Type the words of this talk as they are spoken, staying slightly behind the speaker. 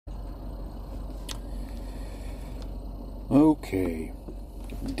Okay,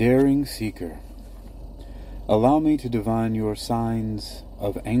 daring seeker, allow me to divine your signs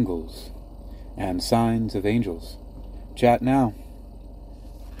of angles and signs of angels. Chat now,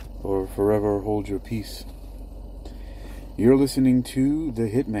 or forever hold your peace. You're listening to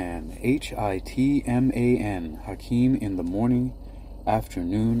The Hitman, Hitman, Hakim in the morning,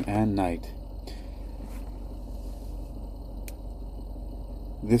 afternoon, and night.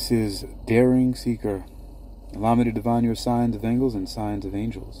 This is Daring Seeker. Allow me to divine your signs of angles and signs of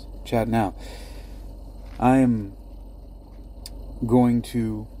angels. Chat now. I am going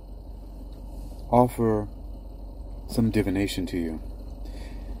to offer some divination to you.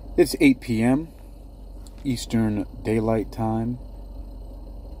 It's 8 p.m. Eastern Daylight Time.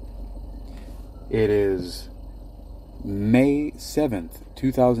 It is May 7th,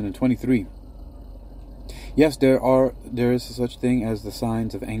 2023. Yes, there is such thing as the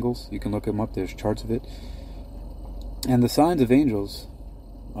signs of angles. You can look them up. There's charts of it. And the signs of angels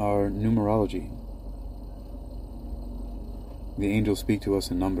are numerology. The angels speak to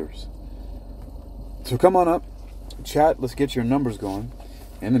us in numbers. So come on up, chat, let's get your numbers going.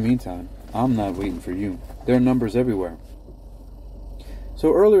 In the meantime, I'm not waiting for you. There are numbers everywhere.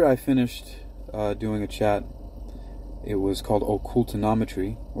 So earlier I finished doing a chat. It was called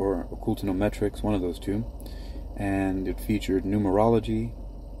occultinometry, or occultinometrics, one of those two. And it featured numerology,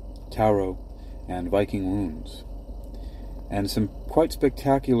 tarot, and Viking runes. And some quite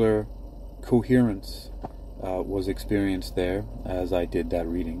spectacular coherence was experienced there as I did that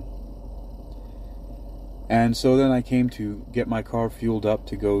reading. And so then I came to get my car fueled up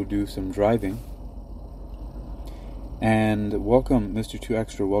to go do some driving. And welcome, Mr. 2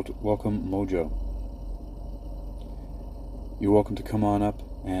 Extra, welcome Mojo. You're welcome to come on up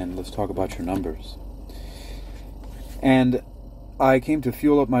and let's talk about your numbers. And I came to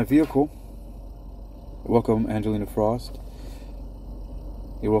fuel up my vehicle. Welcome, Angelina Frost.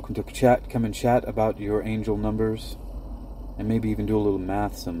 You're welcome to come and chat about your angel numbers, and maybe even do a little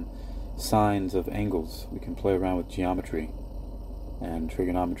math, some signs of angles. We can play around with geometry and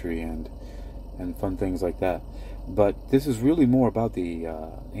trigonometry and fun things like that. But this is really more about the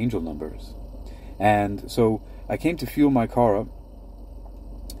angel numbers. And so I came to fuel my car up,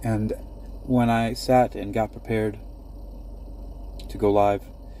 and when I sat and got prepared to go live,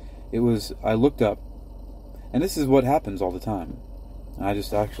 I looked up, and this is what happens all the time. I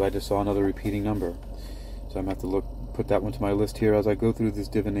just saw another repeating number. So I'm going to have to put that one to my list here as I go through this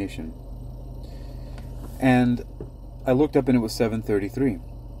divination. And I looked up and it was 733.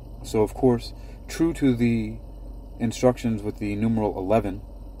 So of course, true to the instructions with the numeral 11,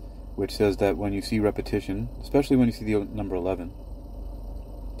 which says that when you see repetition, especially when you see the number 11,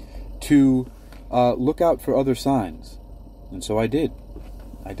 to look out for other signs. And so I did.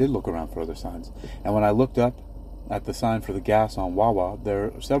 I did look around for other signs. And when I looked up at the sign for the gas on Wawa,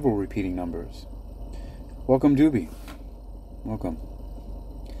 there are several repeating numbers. Welcome, Doobie. Welcome.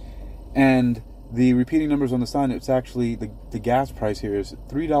 And the repeating numbers on the sign, it's actually, the gas price here is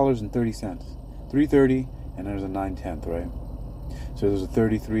 $3.30. $3.30, and there's a 9/10, right? So there's a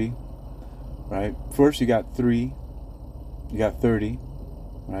 33, right? First you got 3, you got 30,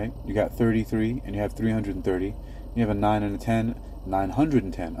 right? You got 33, and you have 330. You have a 9 and a 10,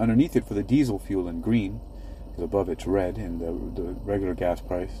 910. Underneath it for the diesel fuel in green, because above it's red in the regular gas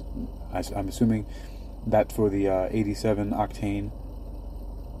price. I'm assuming that for the 87 octane.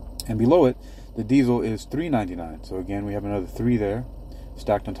 And below it, the diesel is $3.99. So again, we have another 3 there,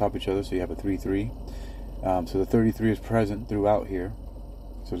 stacked on top of each other, so you have a 3.3. So the 33 is present throughout here.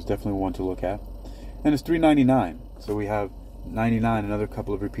 So it's definitely one to look at. And it's $3.99. So we have 99, another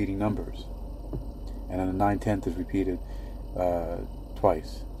couple of repeating numbers. And then the 9/10 is repeated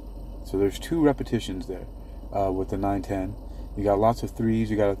twice. So there's 2 repetitions there with the 9/10. You got lots of 3s.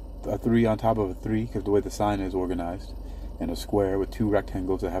 You got a 3 on top of a 3 because the way the sign is organized. And a square with 2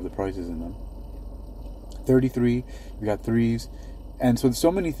 rectangles that have the prices in them. 33, you got 3s. And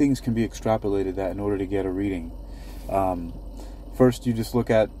so many things can be extrapolated that in order to get a reading. First, you just look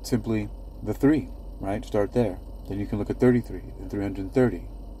at simply the 3, right? Start there. Then you can look at 33 and 330.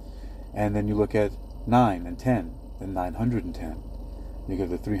 And then you look at 9 and 10, then 910. You get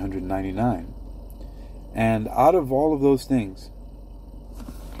the 399. And out of all of those things,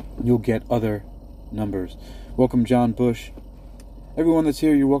 you'll get other numbers. Welcome, John Bush. Everyone that's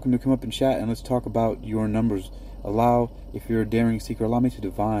here, you're welcome to come up and chat, and let's talk about your numbers. If you're a daring seeker, allow me to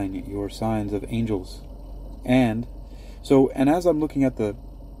divine your signs of angels. And as I'm looking at the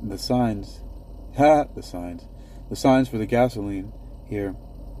signs, the signs for the gasoline here,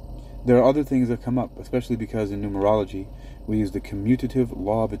 there are other things that come up, especially because in numerology, We use the commutative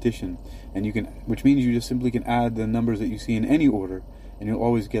law of addition, and which means you just simply can add the numbers that you see in any order, and you'll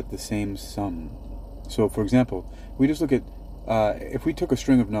always get the same sum. So, for example, we just look at if we took a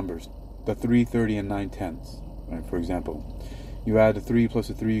string of numbers, the 3, 30, and 9/10, right? For example, you add a 3 plus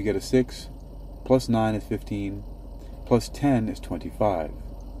a 3, you get a 6, plus 9 is 15, plus 10 is 25,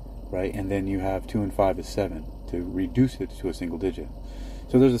 right? And then you have 2 and 5 is 7 to reduce it to a single digit.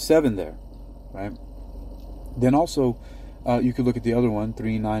 So there's a 7 there, right? Then also, you could look at the other one,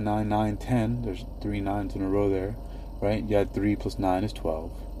 3, 9, 9, 9, 10. There's 3 9s in a row there, right? You add 3 plus 9 is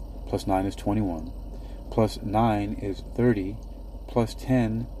 12, plus 9 is 21, plus 9 is 30, plus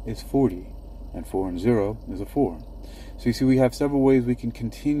 10 is 40, and 4 and 0 is a 4. So you see, we have several ways we can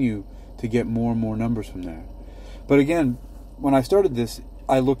continue to get more and more numbers from there. But again, when I started this,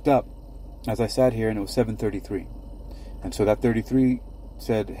 I looked up as I sat here, and it was 7:33. And so that 33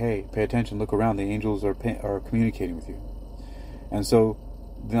 said, hey, pay attention, look around, the angels are communicating with you. And so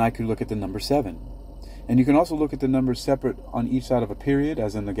then I could look at the number 7. And you can also look at the numbers separate on each side of a period,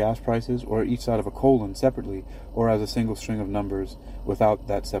 as in the gas prices, or each side of a colon separately, or as a single string of numbers without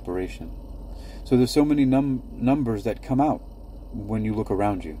that separation. So there's so many numbers that come out when you look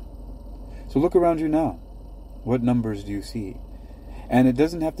around you. So look around you now. What numbers do you see? And it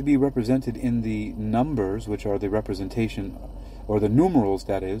doesn't have to be represented in the numbers, which are the representation, or the numerals,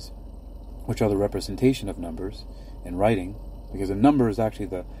 that is, which are the representation of numbers in writing, because a number is actually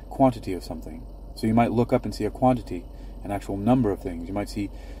the quantity of something. So you might look up and see a quantity, an actual number of things. You might see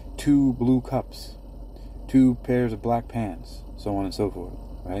 2 blue cups, 2 pairs of black pants, so on and so forth,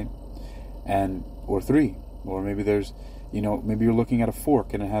 right? Or 3, or maybe there's, maybe you're looking at a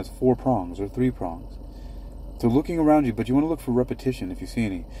fork and it has 4 prongs or 3 prongs. So looking around you, but you want to look for repetition if you see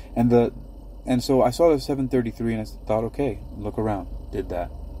any. And so I saw the 733 and I thought, okay, look around. Did that.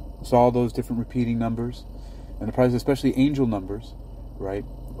 Saw all those different repeating numbers, and the price, especially angel numbers, right?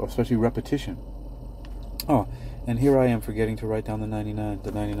 Or especially repetition. Oh, and here I am forgetting to write down the 99.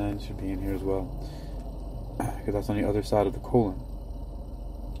 The 99 should be in here as well, because that's on the other side of the colon.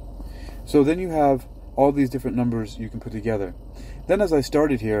 So then you have all these different numbers you can put together. Then as I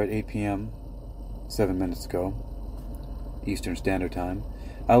started here at 8 p.m., 7 minutes ago, Eastern Standard Time,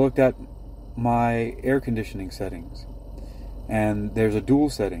 I looked at my air conditioning settings. And there's a dual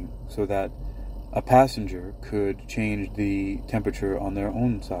setting so that a passenger could change the temperature on their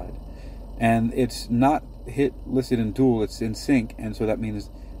own side. And it's not listed in dual, it's in sync, and so that means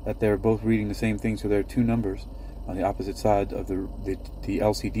that they're both reading the same thing. So there are 2 numbers on the opposite side of the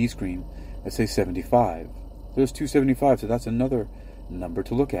LCD screen that say 75. There's 275, so that's another number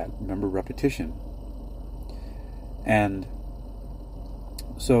to look at. Remember, repetition. And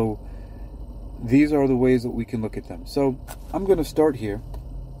so these are the ways that we can look at them. So I'm going to start here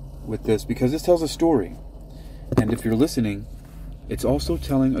with this because this tells a story. And if you're listening, it's also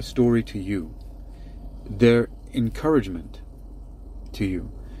telling a story to you. Their encouragement to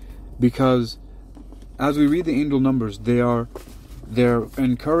you. Because as we read the angel numbers, they're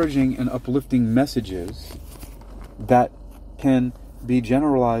encouraging and uplifting messages that can be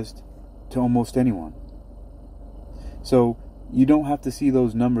generalized to almost anyone. So you don't have to see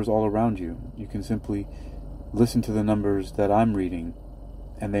those numbers all around you. You can simply listen to the numbers that I'm reading,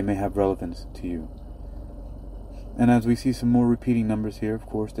 and they may have relevance to you. And as we see some more repeating numbers here, of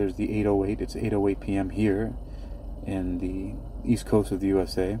course, there's the 8:08. It's 8:08 p.m. here in the east coast of the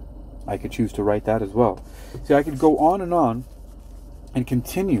USA. I could choose to write that as well. See, I could go on and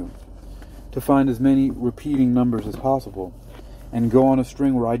continue to find as many repeating numbers as possible, and go on a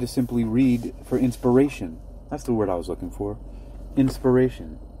string where I just simply read for inspiration. That's the word I was looking for.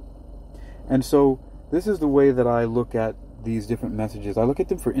 Inspiration. And so this is the way that I look at these different messages. I look at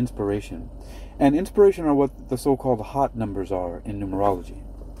them for inspiration. And inspiration are what the so-called hot numbers are in numerology.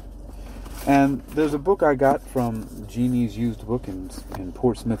 And there's a book I got from Jeannie's used book in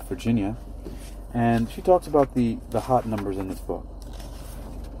Portsmouth, Virginia. And she talks about the hot numbers in this book.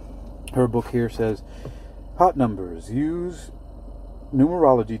 Her book here says, Hot Numbers. Use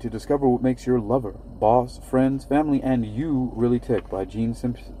numerology to discover what makes your lover, boss, friends, family, and you really tick, by Gene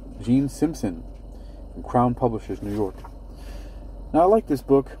Simpson from Crown Publishers, New York. Now, I like this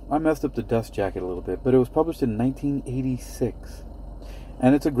book. I messed up the dust jacket a little bit, but it was published in 1986.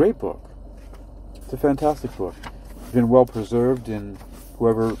 And it's a great book. It's a fantastic book. It's been well preserved, and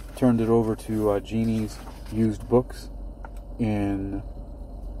whoever turned it over to Jeannie's used books in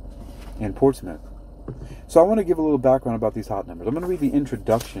Portsmouth. So I want to give a little background about these hot numbers. I'm going to read the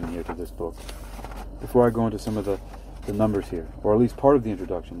introduction here to this book before I go into some of the numbers here, or at least part of the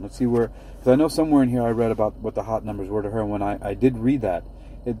introduction. Let's see where, because I know somewhere in here I read about what the hot numbers were to her, and when I did read that,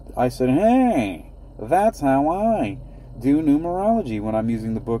 I said, hey, that's how I do numerology when I'm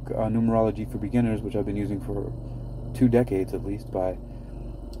using the book Numerology for Beginners, which I've been using for 2 decades at least, by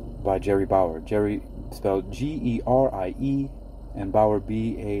Jerry Bauer. Jerry spelled G-E-R-I-E and Bauer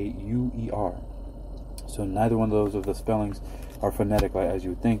B-A-U-E-R. So neither one of those of the spellings are phonetic as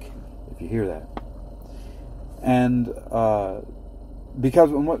you would think if you hear that. And I'll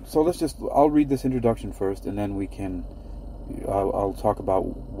read this introduction first, and then I'll talk about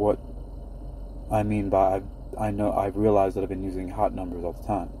what I mean by I've realized that I've been using hot numbers all the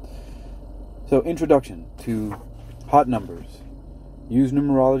time. So, introduction to hot numbers. Use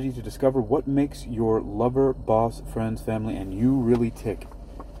numerology to discover what makes your lover, boss, friends, family, and you really tick.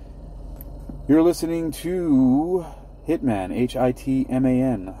 You're listening to Hitman,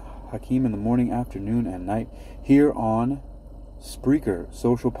 H-I-T-M-A-N, Hakeem in the morning, afternoon, and night, here on Spreaker,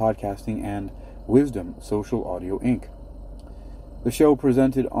 Social Podcasting, and Wisdom, Social Audio, Inc. The show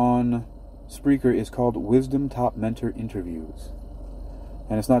presented on Spreaker is called Wisdom Top Mentor Interviews.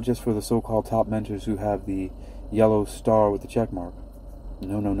 And it's not just for the so-called top mentors who have the yellow star with the check mark.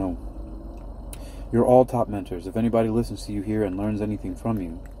 No. You're all top mentors. If anybody listens to you here and learns anything from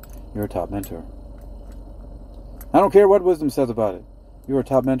you, you're a top mentor. I don't care what wisdom says about it. You're a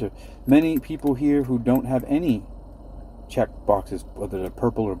top mentor. Many people here who don't have any check boxes, whether they're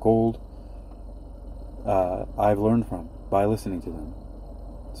purple or gold, I've learned from by listening to them.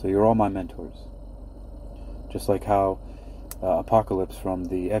 So you're all my mentors. Just like how Apocalypse from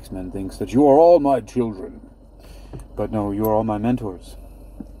the X-Men thinks that you are all my children. But no, you are all my mentors.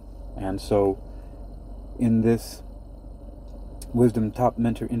 And so, in this Wisdom Top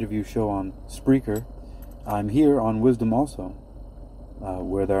Mentor interview show on Spreaker, I'm here on Wisdom also,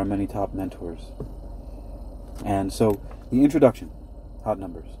 where there are many top mentors. And so, the introduction, hot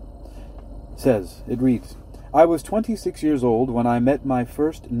numbers, it reads, I was 26 years old when I met my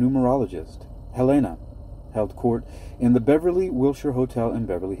first numerologist. Helena held court in the Beverly Wilshire Hotel in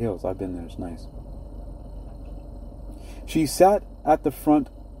Beverly Hills. I've been there, it's nice. She sat at the front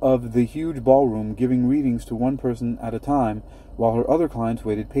of the huge ballroom giving readings to one person at a time while her other clients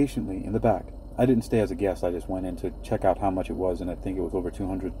waited patiently in the back. I didn't stay as a guest, I just went in to check out how much it was, and I think it was over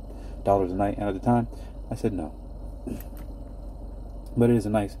 $200 a night, and at the time, I said no. But it is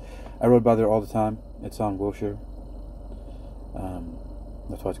nice. I rode by there all the time. It's on Wilshire.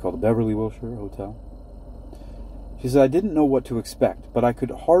 That's why it's called the Beverly Wilshire Hotel. She said, I didn't know what to expect, but I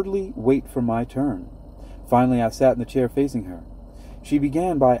could hardly wait for my turn. Finally, I sat in the chair facing her. She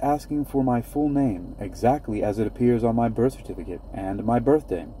began by asking for my full name, exactly as it appears on my birth certificate, and my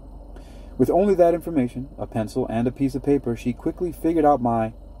birthday. With only that information, a pencil, and a piece of paper, she quickly figured out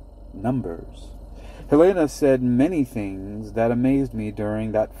my numbers. Helena said many things that amazed me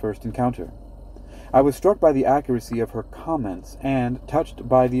during that first encounter. I was struck by the accuracy of her comments and touched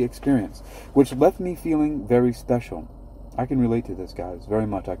by the experience, which left me feeling very special. I can relate to this, guys, very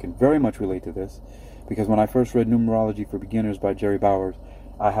much. I can very much relate to this, because when I first read Numerology for Beginners by Jerry Bauer,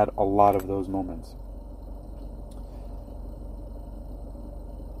 I had a lot of those moments,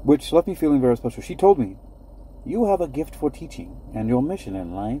 which left me feeling very special. She told me, you have a gift for teaching, and your mission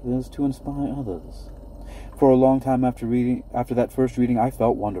in life is to inspire others. For a long time after that first reading, I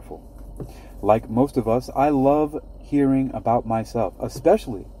felt wonderful. Like most of us, I love hearing about myself,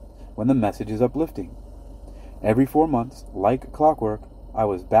 especially when the message is uplifting. Every 4 months, like clockwork, I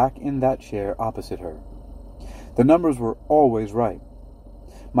was back in that chair opposite her. The numbers were always right.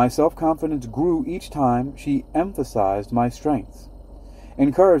 My self-confidence grew each time she emphasized my strengths.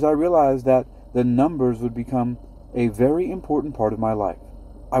 Encouraged, I realized that the numbers would become a very important part of my life.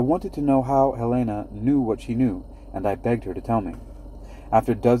 I wanted to know how Helena knew what she knew, and I begged her to tell me.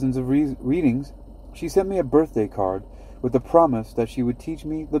 After dozens of readings, she sent me a birthday card with the promise that she would teach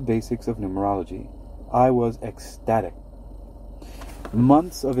me the basics of numerology. I was ecstatic.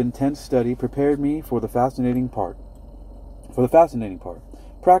 Months of intense study prepared me for the fascinating part,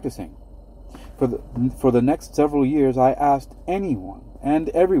 practicing. For the next several years, I asked anyone and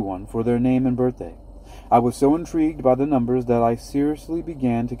everyone for their name and birthday. I was so intrigued by the numbers that I seriously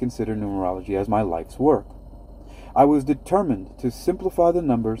began to consider numerology as my life's work. I was determined to simplify the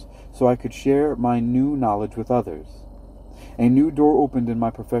numbers so I could share my new knowledge with others. A new door opened in my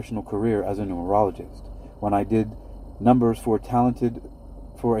professional career as a numerologist when I did numbers for a talented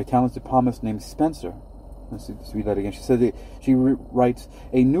palmist named Spencer. Let's read that again. She said she writes,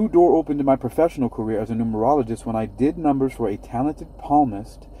 a new door opened in my professional career as a numerologist when I did numbers for a talented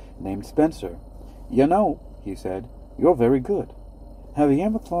palmist named Spencer. You know, he said, you're very good. Have you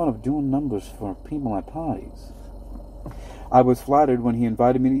ever thought of doing numbers for people at parties? I was flattered when he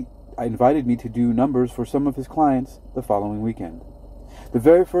invited me to do numbers for some of his clients the following weekend. The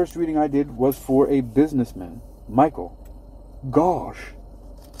very first reading I did was for a businessman, Michael, Gosh,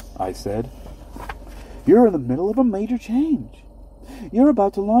 I said. You're in the middle of a major change. You're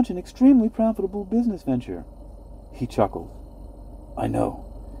about to launch an extremely profitable business venture. He chuckled. I know.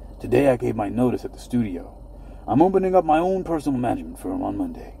 Today I gave my notice at the studio. I'm opening up my own personal management firm on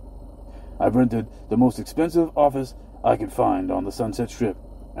Monday. I've rented the most expensive office I could find on the Sunset Strip,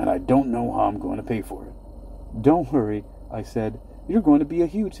 and I don't know how I'm going to pay for it. Don't worry, I said. You're going to be a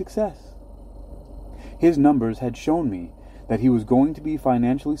huge success. His numbers had shown me that he was going to be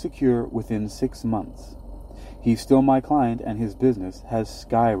financially secure within 6 months. He's still my client, and his business has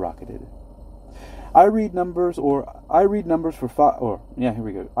skyrocketed. I read numbers for 5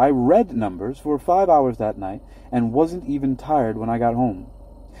 hours that night and wasn't even tired when I got home.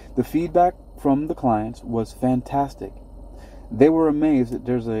 The feedback from the clients was fantastic. They were amazed that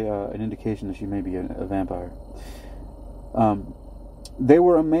there's an indication that she may be a vampire. They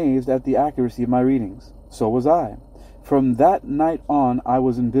were amazed at the accuracy of my readings. So was I. From that night on, I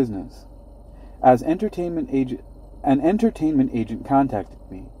was in business. An entertainment agent contacted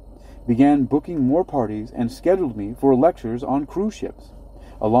me, began booking more parties, and scheduled me for lectures on cruise ships.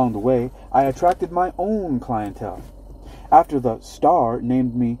 Along the way, I attracted my own clientele. After the Star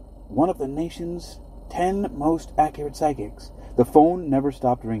named me one of the nation's 10 most accurate psychics, the phone never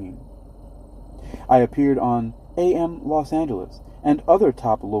stopped ringing. I appeared on AM Los Angeles and other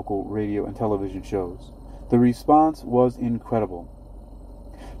top local radio and television shows. The response was incredible.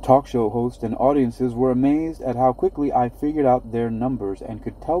 Talk show hosts and audiences were amazed at how quickly I figured out their numbers and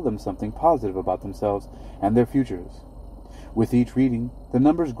could tell them something positive about themselves and their futures. With each reading, the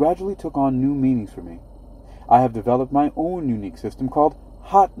numbers gradually took on new meanings for me. I have developed my own unique system called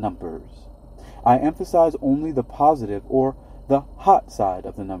hot numbers. I emphasize only the positive or the hot side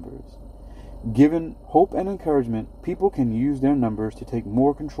of the numbers. Given hope and encouragement, people can use their numbers to take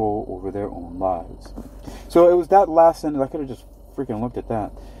more control over their own lives. So it was that last sentence. I could have just freaking looked at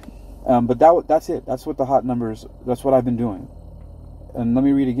that. But that's it. That's what the hot numbers, that's what I've been doing. And let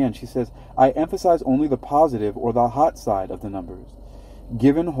me read again. She says, I emphasize only the positive or the hot side of the numbers.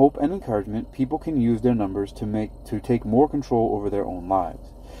 Given hope and encouragement, people can use their numbers to take more control over their own lives.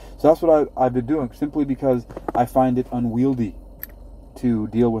 So that's what I've been doing, simply because I find it unwieldy to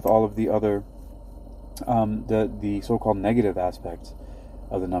deal with all of the other, the so-called negative aspects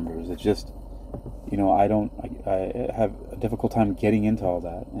of the numbers. It's just, I have a difficult time getting into all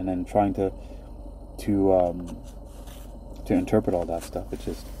that, and then trying to interpret all that stuff. It's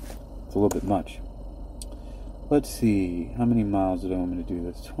a little bit much. Let's see, how many miles did I want me to do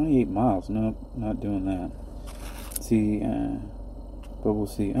this? 28 miles. Nope, not doing that. Let's see, but we'll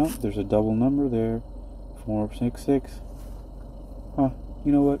see. Oh, there's a double number there. 466. Huh,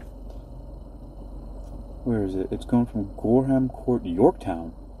 you know what? Where is it? It's going from Gorham Court,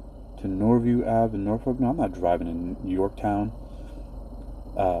 Yorktown, to Norview Ave in Norfolk. No, I'm not driving in Yorktown.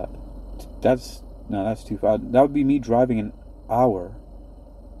 That's too far. That would be me driving an hour,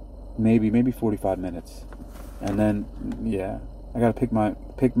 maybe 45 minutes, and then I gotta pick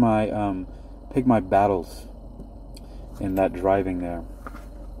my battles in that driving there.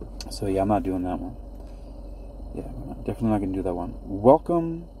 So I'm not doing that one. Definitely not gonna do that one.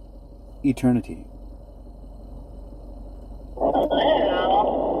 Welcome, Eternity.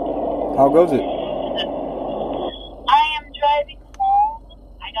 How goes it? I am driving home.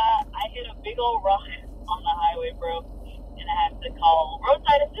 I hit a big old rock on the highway, bro, and I have to call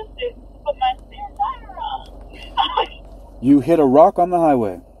roadside assistance to put my spare tire on. You hit a rock on the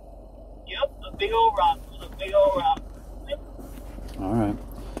highway? Yep, a big old rock. All right.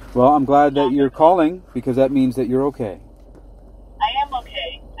 Well, I'm glad that you're calling, because that means that you're okay. I am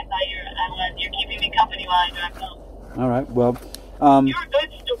okay. I thought you're keeping me company while I drive home. All right. Well, you're a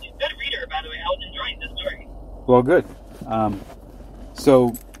good reader, by the way. I was enjoying this story. Well, good.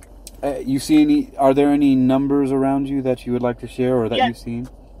 So, you see any? Are there any numbers around you that you would like to share, or that you've seen?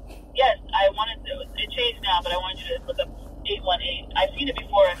 Yes, I wanted to. It changed now, but I wanted you to look up 818. I've seen it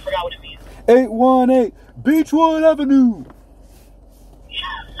before. I forgot what it means. 818 Beechwood Avenue.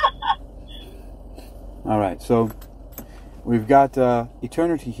 All right. So, we've got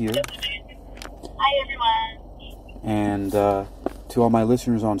Eternity here. Hi, everyone. And to all my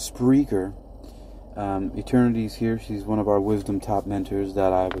listeners on Spreaker, Eternity's here. She's one of our Wisdom Top mentors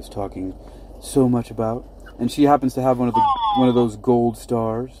that I was talking so much about, and she happens to have one of those gold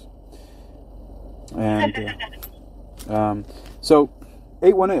stars. And so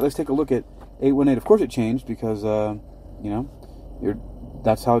 818. Let's take a look at 818. Of course, it changed because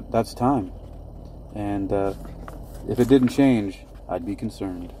that's time. And if it didn't change, I'd be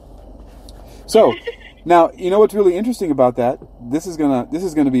concerned. So. Now, you know what's really interesting about that? This is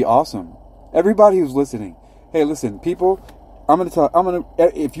gonna be awesome. Everybody who's listening, hey, listen, people,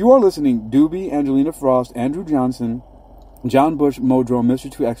 if you are listening, Doobie, Angelina Frost, Andrew Johnson, John Bush, Modro,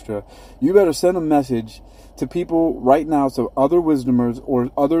 Mr. 2 Extra, you better send a message to people right now, so other wisdomers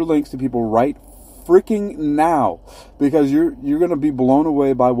or other links to people right freaking now, because you're going to be blown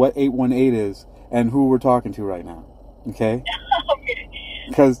away by what 818 is and who we're talking to right now. Okay?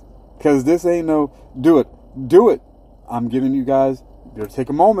 Because this ain't no do it. I'm giving you guys, you take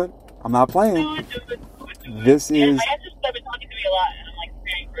a moment. I'm not playing. Do it. This is. My ancestors have been talking to me a lot, and I'm like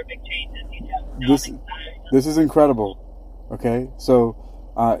preparing for a big change as you tell. This is incredible. Okay, so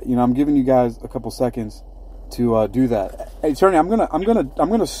I'm giving you guys a couple seconds to do that. Hey, Tony, I'm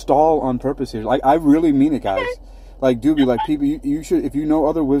gonna stall on purpose here. Like, I really mean it, guys. Like, Doobie, like, people, you should, if you know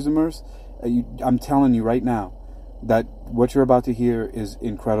other wisdomers, I'm telling you right now that what you're about to hear is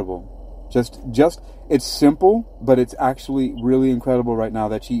incredible. Just it's simple, but it's actually really incredible right now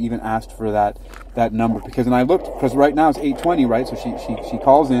that she even asked for that number. Because, and I looked, because right now it's 820, right? So she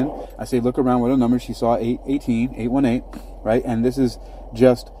calls in. I say, look around, what a number. She saw 818, right? And this is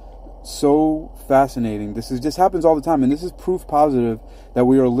just so fascinating. This happens all the time, and this is proof positive that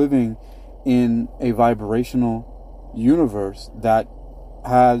we are living in a vibrational universe that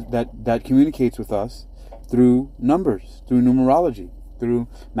communicates with us through numbers, through numerology, through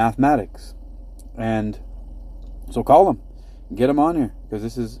mathematics. And so call them, get them on here, because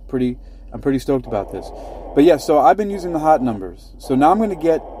this is I'm pretty stoked about this. But yeah, so I've been using the hot numbers. So now I'm going to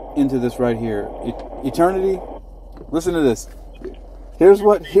get into this right here. Eternity. Listen to this. Here's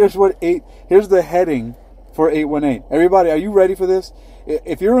the heading for 818. Everybody, are you ready for this?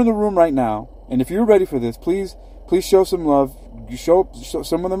 If you're in the room right now, and if you're ready for this, please show some love. You show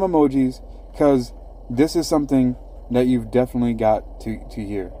some of them emojis, because this is something that you've definitely got to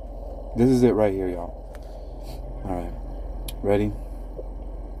hear. This is it right here, y'all. All right, ready?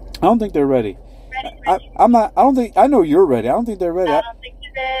 I don't think they're ready. Ready. I know you're ready. I don't think they're ready. I don't think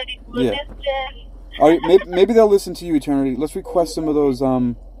you're ready for this, Jen. All right, maybe they'll listen to you, Eternity. Let's request some of those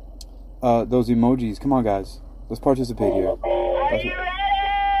emojis. Come on, guys. Let's participate here. Are you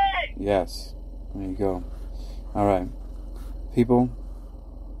ready? Yes. There you go. All right, people.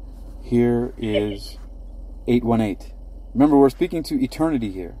 Here is 818. Remember, we're speaking to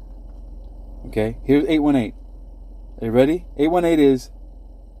Eternity here. Okay, here's 818. Are you ready? 818 is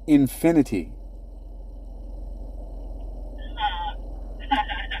infinity.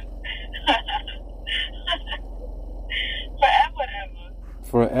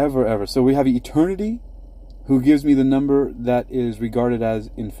 Forever, ever. So we have Eternity, who gives me the number that is regarded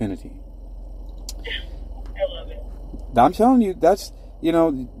as infinity. I love it. I'm telling you, that's,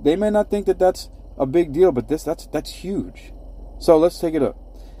 they may not think that that's a big deal, but that's huge. So let's take it up.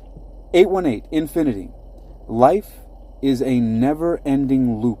 818, infinity. Life is a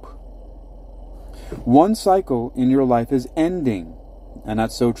never-ending loop. One cycle in your life is ending. And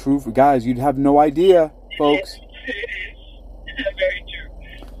that's so true. For guys, you'd have no idea, folks. It is. Very true.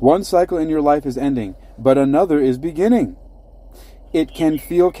 One cycle in your life is ending, but another is beginning. It can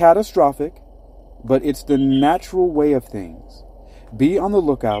feel catastrophic, but it's the natural way of things. Be on the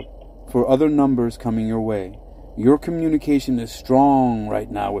lookout for other numbers coming your way. Your communication is strong right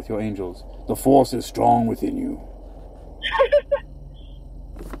now with your angels. The force is strong within you.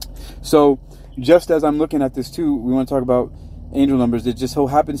 So, just as I'm looking at this too, we want to talk about angel numbers. It just so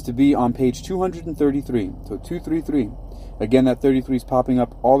happens to be on page 233. So 233. Again, that 33 is popping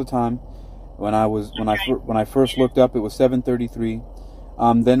up all the time. When I first looked up, it was 733.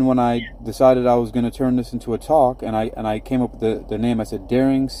 Then when I decided I was going to turn this into a talk, and I came up with the name, I said,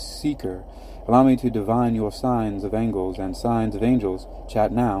 Daring Seeker. Allow me to divine your signs of angles and signs of angels.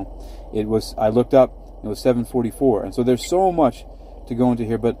 Chat now. I looked up, it was 744. And so there's so much to go into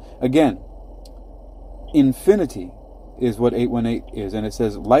here. But again, infinity is what 818 is. And it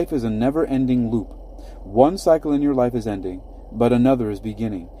says, life is a never-ending loop. One cycle in your life is ending, but another is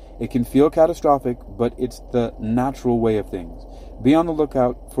beginning. It can feel catastrophic, but it's the natural way of things. Be on the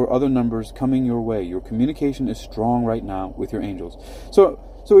lookout for other numbers coming your way. Your communication is strong right now with your angels. So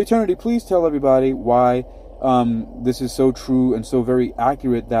Eternity, please tell everybody why this is so true and so very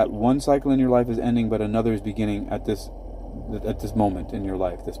accurate that one cycle in your life is ending, but another is beginning at this moment in your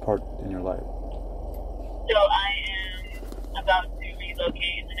life, this part in your life. So I am about to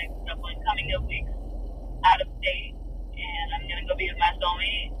relocate in the next coming up weeks out of state, and I'm going to go be with my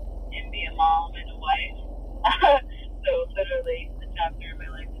soulmate and be a mom and a wife. So literally, the chapter of my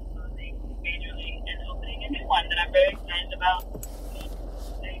life is closing majorly and opening a new one that I'm very excited about.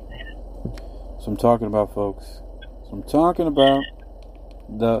 So I'm talking about, folks. So I'm talking about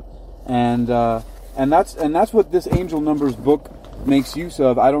and that's what this Angel Numbers book makes use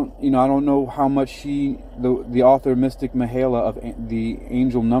of. I don't know how much the author Mystic Mihaela of the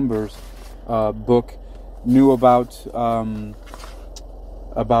Angel Numbers book knew about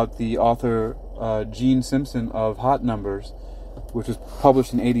the author Gene Simpson of Hot Numbers, which was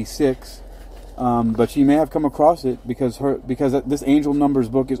published in '86. But she may have come across it because this Angel Numbers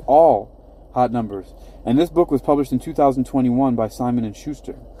book is all hot numbers, and this book was published in 2021 by Simon and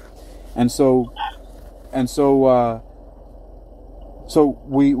Schuster, so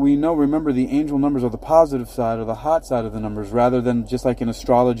we know. Remember, the angel numbers are the positive side or the hot side of the numbers, rather than just like in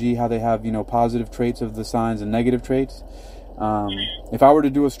astrology how they have positive traits of the signs and negative traits. If I were to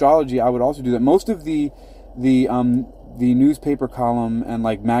do astrology, I would also do that. Most of the newspaper column and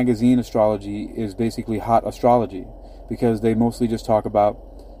like magazine astrology is basically hot astrology, because they mostly just talk about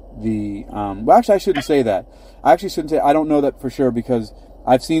well, actually I shouldn't say that. I don't know that for sure, because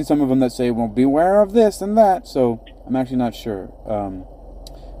I've seen some of them that say, well, beware of this and that, so I'm actually not sure.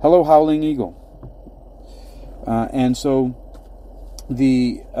 Hello, Howling Eagle. And so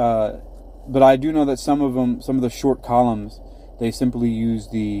but I do know that some of the short columns, they simply use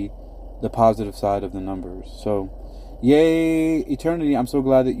the positive side of the numbers. So yay, Eternity, I'm so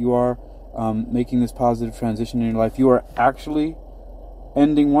glad that you are making this positive transition in your life. You are actually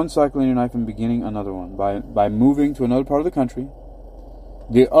ending one cycle in your life and beginning another one by moving to another part of the country,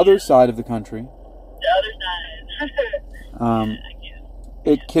 the other side of the country. The other side.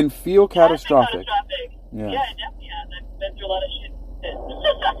 It can feel catastrophic. Yeah, it definitely has. I've been through a lot of shit.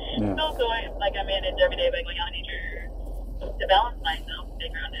 Still going, like I manage every day by going out in nature to balance myself, stay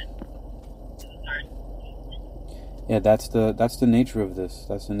grounded. It's hard. Yeah, that's the nature of this.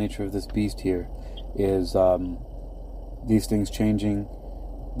 That's the nature of this beast here, is these things changing,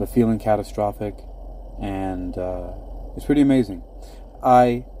 but feeling catastrophic, and it's pretty amazing.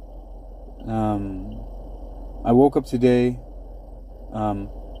 I woke up today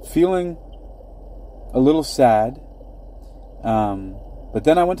feeling a little sad, but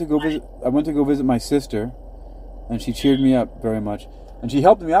then I went to go visit my sister, and she cheered me up very much, and she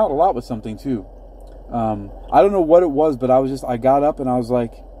helped me out a lot with something too. I don't know what it was, but I got up and I was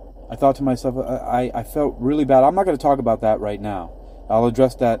like, I thought to myself, I felt really bad. I'm not going to talk about that right now. I'll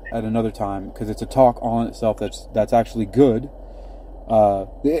address that at another time, because it's a talk on itself that's actually good.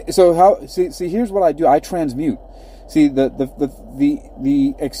 See, here's what I do. I transmute. See,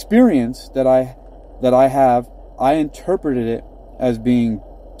 the experience that I have, I interpreted it as being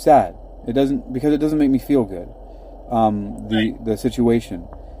sad. Because it doesn't make me feel good. The situation.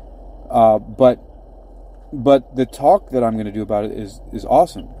 But the talk that I'm going to do about it is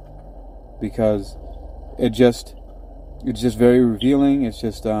awesome, because it's just very revealing. It's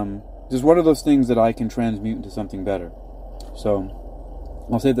just one of those things that I can transmute into something better. So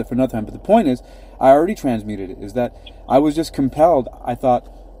I'll save that for another time. But the point is, I already transmuted it. Is that I was just compelled. I thought,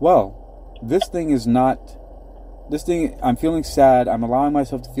 well, I'm feeling sad. I'm allowing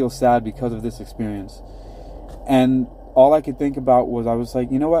myself to feel sad because of this experience. And all I could think about was, I was like,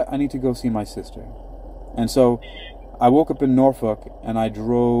 you know what? I need to go see my sister. And so I woke up in Norfolk, and I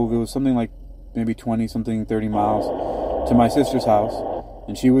drove, it was something like maybe 30 miles to my sister's house.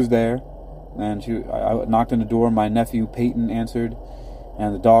 And she was there. And I knocked on the door. My nephew Peyton answered,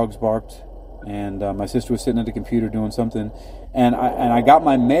 and the dogs barked. And my sister was sitting at the computer doing something. And I got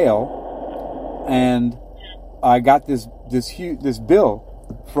my mail, and I got this bill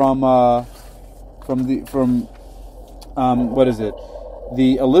from what is it?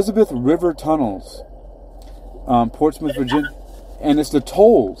 The Elizabeth River Tunnels, Portsmouth, Virginia, and it's the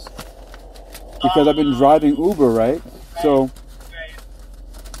tolls, because I've been driving Uber, right? So,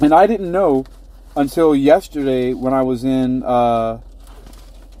 and I didn't know until yesterday when I was in. I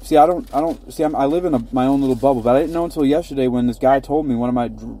live in my own little bubble, but I didn't know until yesterday when this guy told me, one of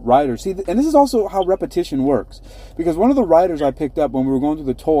my riders. See, and this is also how repetition works, because one of the riders I picked up when we were going through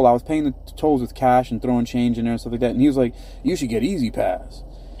the toll, I was paying the tolls with cash and throwing change in there and stuff like that, and he was like, "You should get Easy Pass,"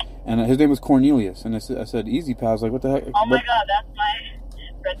 and his name was Cornelius, and I said Easy Pass, like, what the heck? Oh my God, that's my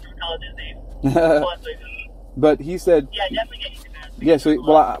friend from college's name. But he said, yeah, definitely get Easy Pass. Yeah,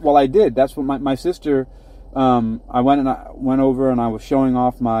 so I did. That's what my sister. I went over and I was showing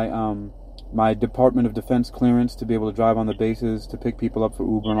off my Department of Defense clearance to be able to drive on the bases, to pick people up for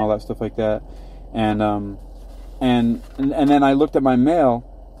Uber and all that stuff like that. And then I looked at my mail,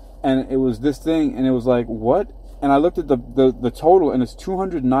 and it was this thing, and it was like, what? And I looked at the total, and it's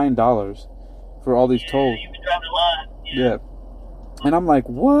 $209 for all these tolls. You've been driving a lot. Yeah. And I'm like,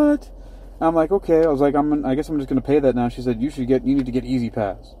 what? And I'm like, okay. I was like, I guess I'm just gonna pay that now. She said, you need to get Easy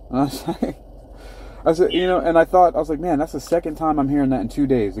Pass. And I was like, and I was like, man, that's the second time I'm hearing that in 2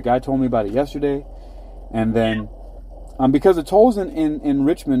 days. The guy told me about it yesterday, and then Because the tolls in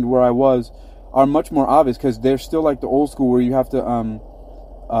Richmond, where I was, are much more obvious because they're still like the old school where you have to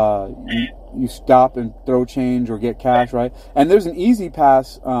you stop and throw change or get cash, right? And there's an easy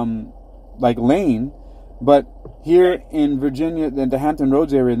pass like lane, but here in Virginia, in the Hampton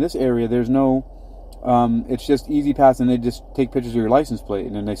Roads area, in this area, there's no. It's just easy pass, and they just take pictures of your license plate,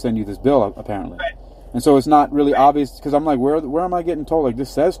 and then they send you this bill apparently. And so it's not really obvious because I'm like, where am I getting told? Like, this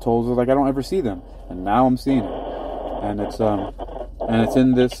says tolls, like I don't ever see them, and now I'm seeing it, and it's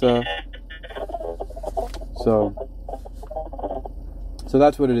in this. So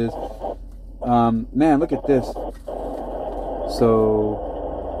that's what it is. Man, look at this.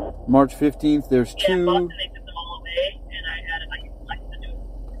 So March 15th, there's two. Boston, they took them all away, and I added like the new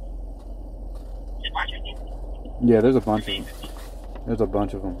March 15th. Yeah, there's a bunch of them. There's a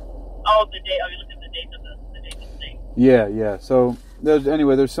bunch of them. Oh, the date. Oh, you looked at the date of the thing. Yeah. So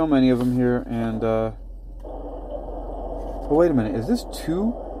there's so many of them here, and oh, wait a minute. Is this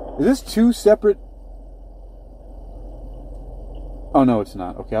two separate? Oh no, it's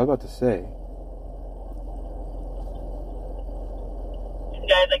not. Okay, I was about to say.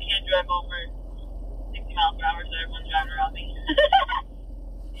 Guys, I can't drive over 60 miles per hour, so everyone's driving around me.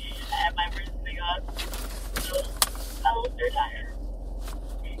 I have my emergency on, so I will start tired.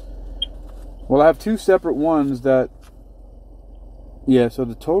 Well, I have two separate ones that. Yeah, so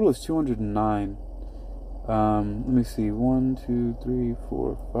the total is 209. Let me see. 1, 2, 3,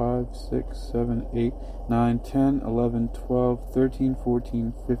 4, 5, 6, 7, 8, 9, 10, 11, 12, 13,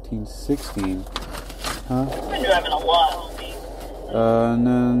 14, 15, 16. Huh? I've been driving a while. And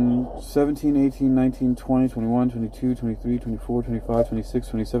then 17, 18, 19, 20, 21, 22, 23, 24, 25, 26,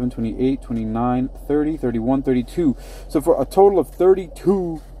 27, 28, 29, 30, 31, 32. So for a total of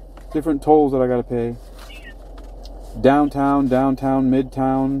 32 different tolls that I got to pay. Downtown,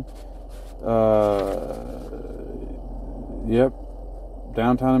 midtown. Yep.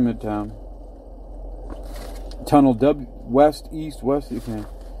 Downtown and midtown. Tunnel W, west, east. Okay.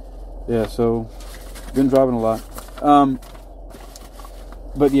 Yeah, so been driving a lot.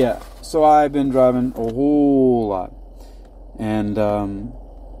 But yeah, so I've been driving a whole lot. And,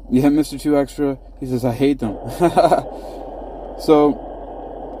 yeah, Mr. 2 Extra, he says, I hate them. So,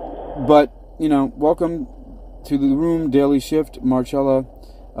 but, you know, welcome to the room, Daily Shift, Marcella,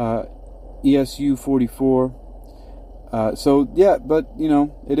 ESU 44. So, yeah, but, you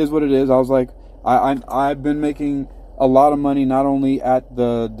know, it is what it is. I was like, I've been making a lot of money, not only at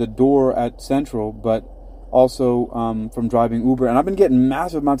the door at Central, but also from driving Uber, and I've been getting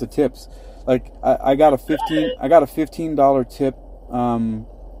massive amounts of tips. Like I got a $15 tip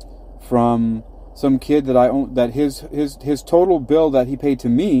from some kid that I own, that his total bill that he paid to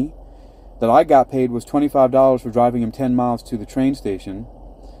me, that I got paid, was $25 for driving him 10 miles to the train station.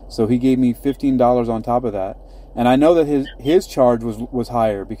 So he gave me $15 on top of that. And I know that his charge was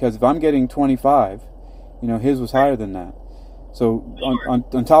higher, because if I'm getting 25, you know, his was higher than that. So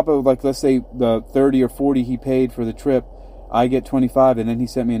on top of, like, let's say the 30 or 40 he paid for the trip, I get 25, and then he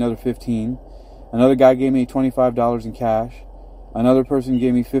sent me another 15. Another guy gave me $25 in cash. Another person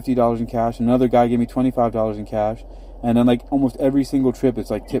gave me $50 in cash. Another guy gave me $25 in cash. And then, like, almost every single trip, it's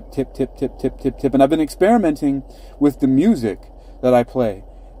like tip, tip, tip, tip, tip, tip, tip. And I've been experimenting with the music that I play.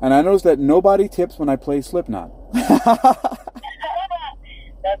 And I noticed that nobody tips when I play Slipknot. That's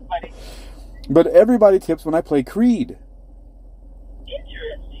funny. But everybody tips when I play Creed.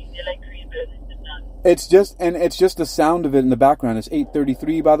 Interesting. You like Creed better than Slipknot? It's just the sound of it in the background. It's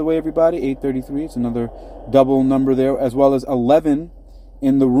 8:33, by the way, everybody. 8:33. It's another double number there, as well as 11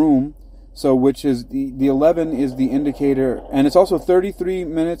 in the room. So, which is the 11 is the indicator, and it's also 33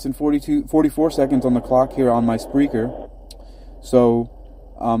 minutes and 44 seconds on the clock here on my Spreaker. So,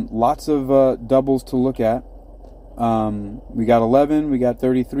 lots of doubles to look at. We got 11, we got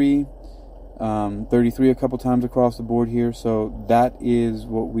 33, 33 a couple times across the board here. So that is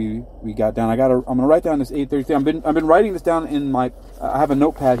what we got down. I'm gonna write down this 8:33. I've been writing this down in I have a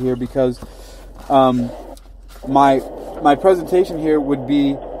notepad here, because my presentation here would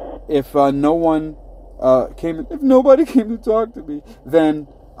be, if nobody came to talk to me, then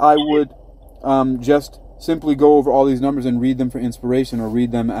I would just simply go over all these numbers and read them for inspiration, or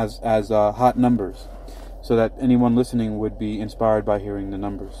read them as hot numbers, so that anyone listening would be inspired by hearing the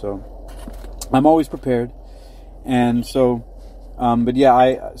numbers. So I'm always prepared. And so, but yeah,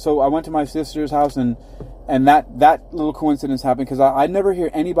 I went to my sister's house, and that little coincidence happened, because I never hear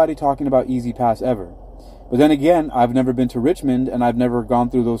anybody talking about Easy Pass ever. But then again, I've never been to Richmond, and I've never gone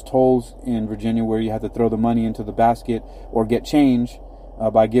through those tolls in Virginia where you have to throw the money into the basket or get change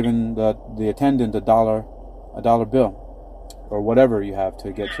by giving the attendant a dollar bill or whatever you have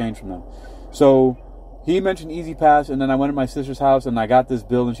to get change from them. So he mentioned Easy Pass, and then I went to my sister's house and I got this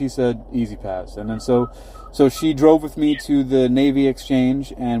bill, and she said Easy Pass, and then so she drove with me to the Navy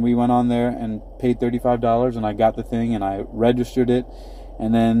Exchange, and we went on there and paid $35, and I got the thing, and I registered it,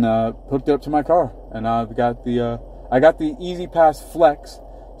 and then hooked it up to my car, and I got the Easy Pass Flex,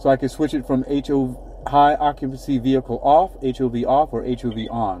 so I could switch it from high occupancy vehicle off, HOV off, or HOV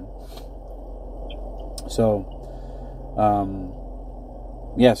on. So,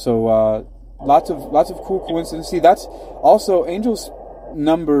 lots of cool coincidences. See, that's also angels'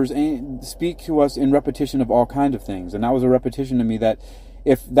 numbers speak to us in repetition of all kinds of things, and that was a repetition to me that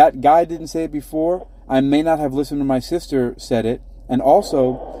if that guy didn't say it before, I may not have listened to my sister said it, and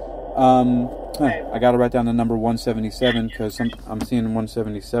also. I got to write down the number 177 because I'm seeing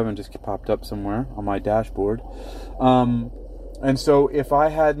 177 just popped up somewhere on my dashboard. And so if I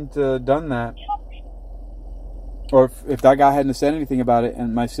hadn't done that, or if that guy hadn't said anything about it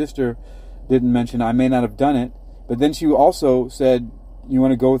and my sister didn't mention it, I may not have done it. But then she also said, you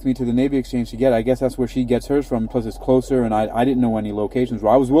want to go with me to the Navy Exchange to get it? I guess that's where she gets hers from, plus it's closer, and I didn't know any locations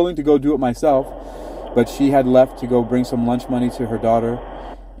where I was willing to go do it myself, but she had left to go bring some lunch money to her daughter.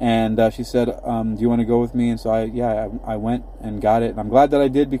 And she said, do you want to go with me? And so I went and got it. And I'm glad that I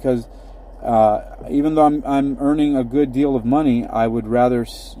did because even though I'm earning a good deal of money, I would rather,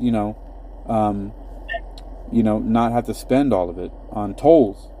 not have to spend all of it on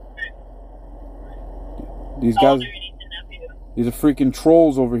tolls. These guys, these are freaking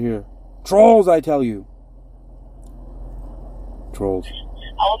trolls over here. Trolls, I tell you. Trolls.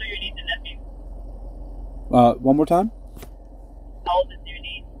 How old are your niece and nephew? One more time? How old is your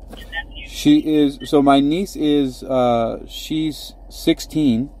niece? My niece is, she's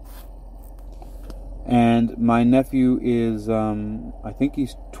 16, and my nephew is, I think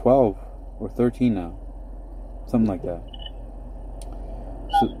he's 12 or 13 now, something like that.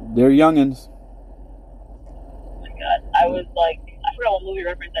 So they're youngins. Oh my God, I forgot what movie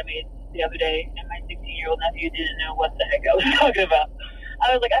reference I made the other day, and my 16-year-old nephew didn't know what the heck I was talking about.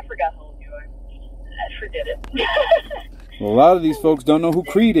 I was like, I forgot how old you are. I forget it. Well, a lot of these folks don't know who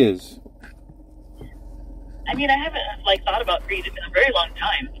Creed is. I mean, I haven't thought about Creed in a very long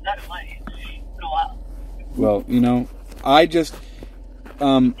time. It's not in my age. It's been a while. Well, I just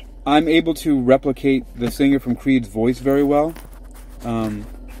I'm able to replicate the singer from Creed's voice very well,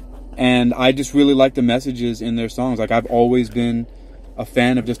 and I just really like the messages in their songs. Like, I've always been a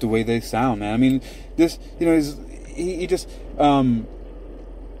fan of just the way they sound, man. I mean, this he just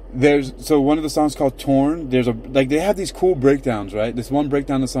so one of the songs called Torn, they have these cool breakdowns, right? This one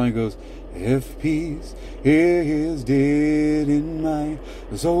breakdown of the song goes, if peace is dead in my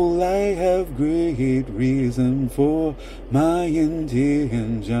soul, I have great reason for my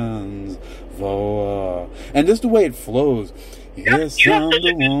intentions for. And just the way it flows. Yes, I'm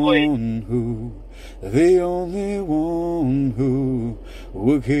the only one who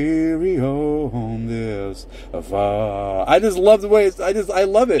will carry on this far. I just love the way I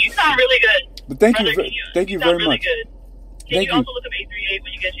love it. You sound really good. But thank you very really much. Good. Can you also look up 838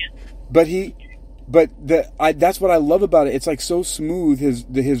 when you get a chance? That's what I love about it. It's like so smooth,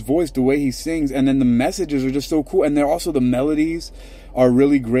 his voice, the way he sings, and then the messages are just so cool, and they're also, the melodies are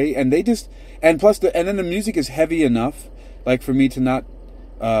really great, and then the music is heavy enough, like, for me to not,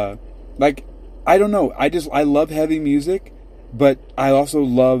 I don't know, I love heavy music, but I also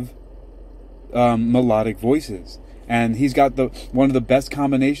love melodic voices, and he's got one of the best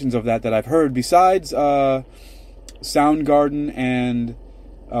combinations of that I've heard, besides Soundgarden and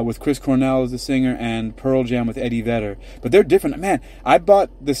with Chris Cornell as the singer, and Pearl Jam with Eddie Vedder. But they're different. Man, I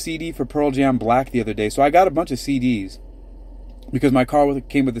bought the CD for Pearl Jam Black the other day, so I got a bunch of CDs because my car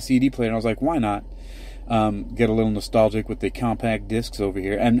came with a CD player, and I was like, why not get a little nostalgic with the compact discs over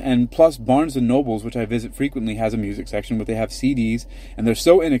here? And plus, Barnes & Nobles, which I visit frequently, has a music section where they have CDs, and they're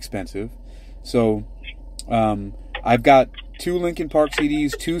so inexpensive. So I've got 2 Linkin Park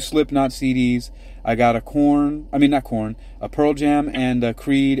CDs, 2 Slipknot CDs. I got a Pearl Jam, and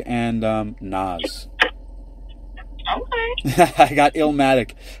Creed, and Nas. Okay. I got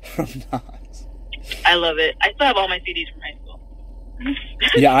Illmatic from Nas. I love it. I still have all my CDs from high school.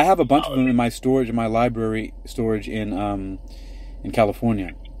 Yeah, I have a bunch of them in my library storage in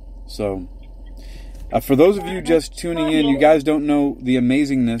California. So, for those of you just tuning in, you guys don't know the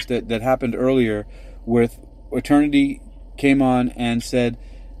amazingness that happened earlier with Eternity came on and said,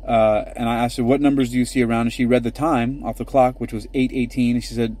 and I asked her, what numbers do you see around? And she read the time off the clock, which was 8:18, and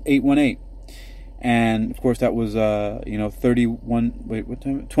she said 8:18. And of course that was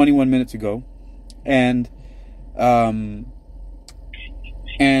 21 minutes ago. And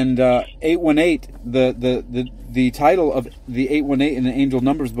 818, the title of the 818 in the Angel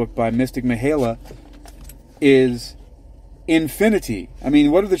Numbers book by Mystic Mihaela is infinity. I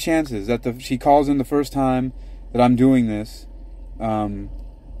mean, what are the chances that she calls in the first time that I'm doing this? You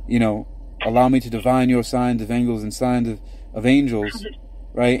know, allow me to divine your signs of angels and signs of angels,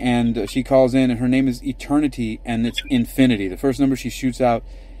 right? And she calls in, and her name is Eternity, and it's infinity. The first number she shoots out,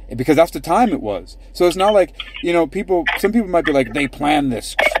 because that's the time it was. So it's not like, you know, some people might be like, they planned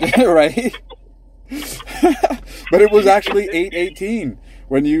this, right? But it was actually 8:18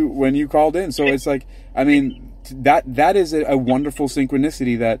 when you called in. So it's like, I mean, that is a wonderful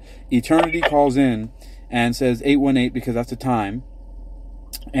synchronicity that Eternity calls in and says 818 because that's the time.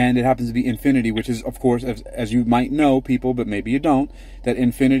 And it happens to be infinity, which is, of course, as you might know, people, but maybe you don't, that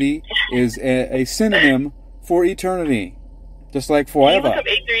infinity is a synonym for eternity. Just like forever. Can you look up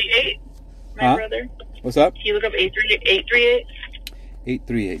 838, my brother? What's up? Can you look up 838?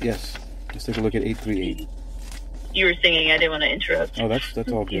 838, yes. Let's take a look at 838. You were singing. I didn't want to interrupt. Oh, that's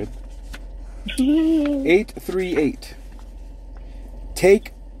all good. 838.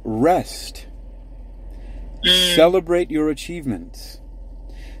 Take rest. Celebrate your achievements.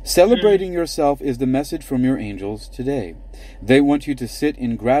 Celebrating yourself is the message from your angels today. They want you to sit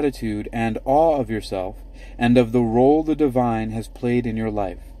in gratitude and awe of yourself and of the role the divine has played in your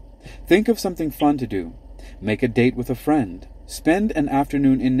life. Think of something fun to do. Make a date with a friend. Spend an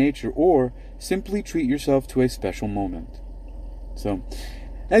afternoon in nature, or simply treat yourself to a special moment. So,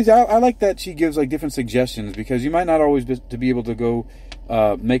 I like that she gives like different suggestions, because you might not always be able to go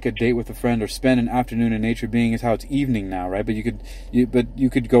make a date with a friend or spend an afternoon in nature, being as how it's evening now, right? But you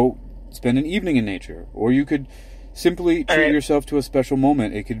could go spend an evening in nature, or you could simply treat yourself to a special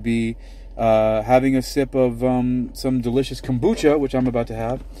moment. It could be having a sip of some delicious kombucha, which I'm about to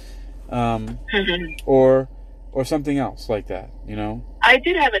have, or something else like that, you know? I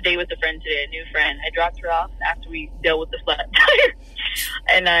did have a date with a friend today, a new friend. I dropped her off after we dealt with the flat tire,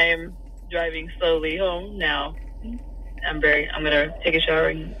 and I'm driving slowly home now. I'm gonna take a shower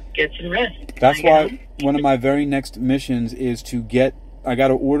and get some rest. That's why one of my very next missions is I got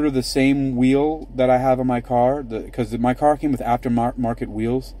to order the same wheel that I have on my car, because my car came with aftermarket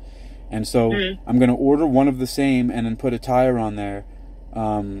wheels, and so I'm gonna order one of the same and then put a tire on there,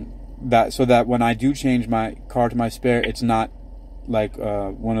 so that when I do change my car to my spare, it's not like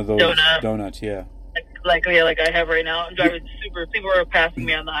one of those donuts. Yeah. Like I have right now. I'm driving super. People are passing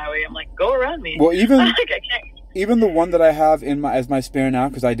me on the highway. I'm like, go around me. Well, even I can't. Even the one that I have as my spare now,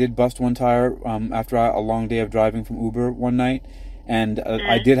 because I did bust one tire after a long day of driving from Uber one night, and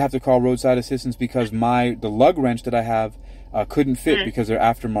I did have to call roadside assistance because the lug wrench that I have couldn't fit because they're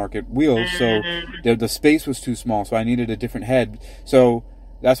aftermarket wheels, so the space was too small, so I needed a different head. So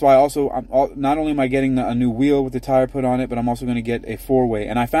that's why not only am I getting a new wheel with the tire put on it, but I'm also going to get a 4-way.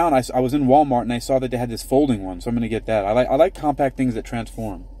 And I found I was in Walmart and I saw that they had this folding one, so I'm going to get that. I like compact things that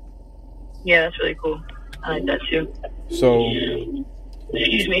transform. Yeah, that's really cool. I like that too. So,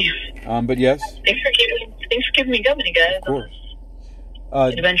 excuse me. But yes. Thanks for keeping me company, guys. Of course.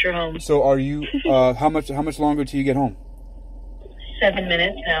 Adventure home. So, are you? How much longer till you get home? 7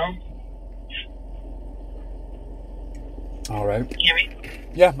 minutes now. All right. Can you hear me?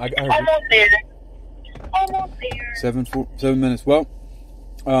 Yeah, I heard Almost there. Almost there. 7 minutes. Well,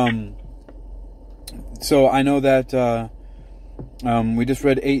 so I know that we just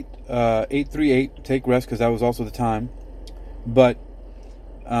read 838. Take rest, because that was also the time. But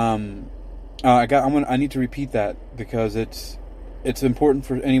I need to repeat that because it's important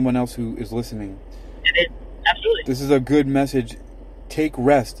for anyone else who is listening. It is, absolutely. This is a good message. Take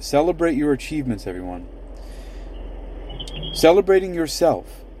rest. Celebrate your achievements, everyone. Celebrating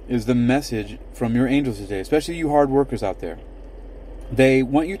yourself is the message from your angels today, especially you hard workers out there. They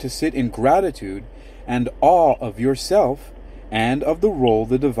want you to sit in gratitude and awe of yourself and of the role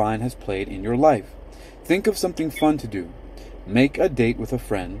the divine has played in your life. Think of something fun to do. Make a date with a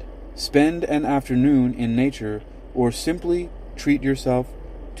friend, spend an afternoon in nature, or simply treat yourself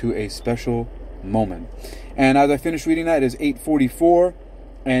to a special moment. And as I finish reading that, it is 8:44,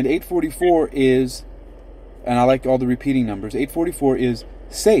 and 8:44 is, and I like all the repeating numbers, 8:44 is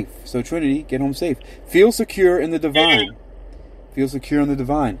safe. So Trinity, get home safe. Feel secure in the divine. Feel secure in the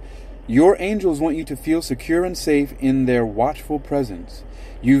divine. Your angels want you to feel secure and safe in their watchful presence.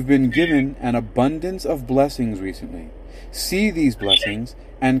 You've been given an abundance of blessings recently. See these blessings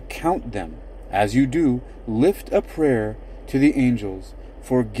and count them. As you do, lift a prayer to the angels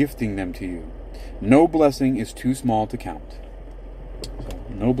for gifting them to you. No blessing is too small to count. So,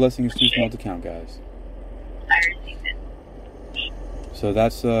 no blessing is too small to count, guys. So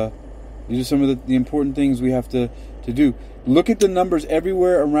that's these are some of the important things we have to do. Look at the numbers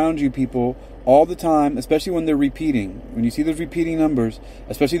everywhere around you, people, all the time, especially when they're repeating. When you see those repeating numbers,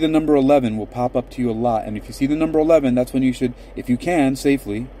 especially the number 11 will pop up to you a lot. And if you see the number 11, that's when you should, if you can,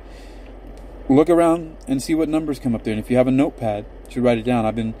 safely, look around and see what numbers come up there. And if you have a notepad, you should write it down.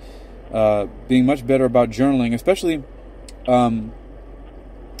 I've been being much better about journaling, especially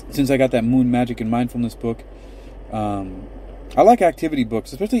since I got that Moon Magic and Mindfulness book. I like activity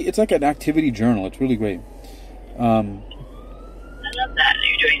books, especially it's like an activity journal. It's really great. I love that.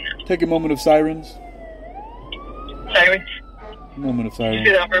 You're doing that. Take a moment of sirens. Sirens. Moment of sirens. You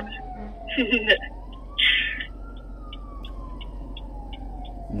do that on purpose.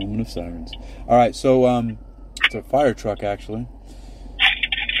 Moment of sirens. All right, so it's a fire truck actually,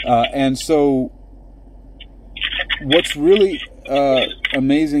 and so what's really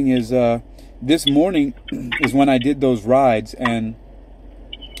amazing is this morning is when I did those rides, and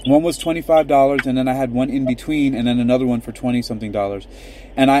one was $25, and then I had one in between, and then another one for $20-something.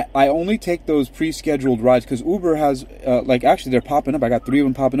 And I only take those pre-scheduled rides because Uber has, actually they're popping up. I got 3 of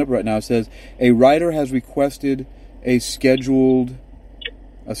them popping up right now. It says, a rider has requested a scheduled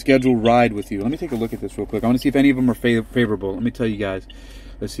ride with you. Let me take a look at this real quick. I want to see if any of them are favorable. Let me tell you guys.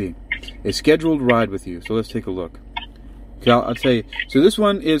 Let's see. A scheduled ride with you. So let's take a look. Okay, I'll tell you. So this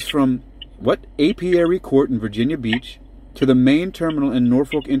one is from, Apiary Court in Virginia Beach to the main terminal in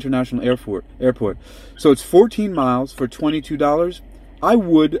Norfolk International Airport. So it's 14 miles for $22. I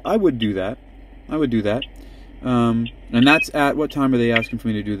would do that. I would do that. And that's at, what time are they asking for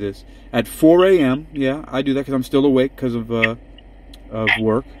me to do this? At 4 a.m. Yeah, I do that because I'm still awake because of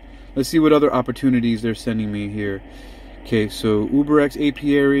work. Let's see what other opportunities they're sending me here. Okay, so UberX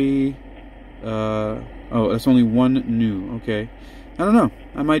Apiary. Oh, that's only one new. Okay. I don't know.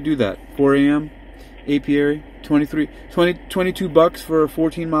 I might do that. 4 a.m. Apiary. $22 for a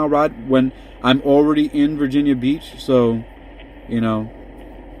 14-mile ride when I'm already in Virginia Beach. So,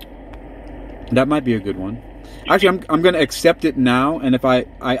 that might be a good one. Actually, I'm going to accept it now, and if I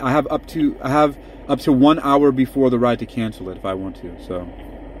have up to 1 hour before the ride to cancel it if I want to. So,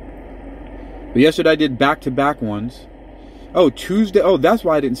 but yesterday I did back-to-back ones. Oh, Tuesday. Oh, that's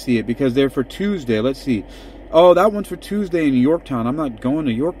why I didn't see it, because they're for Tuesday. Let's see. Oh, that one's for Tuesday in Yorktown. I'm not going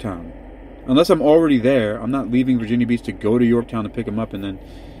to Yorktown unless I'm already there. I'm not leaving Virginia Beach to go to Yorktown to pick them up and then.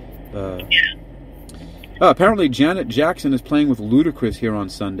 Apparently, Janet Jackson is playing with Ludacris here on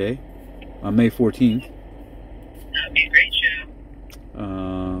Sunday, on May 14th. That'd be a great show.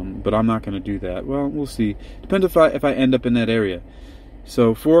 But I'm not going to do that. Well, we'll see. Depends if I end up in that area.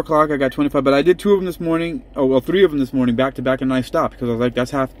 So 4 o'clock, I got 25, but I did 2 of them this morning. Oh, well, 3 of them this morning, back to back, and I stopped because I was like, that's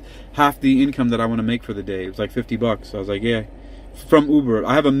half the income that I want to make for the day. It was like $50. So I was like, yeah, from Uber.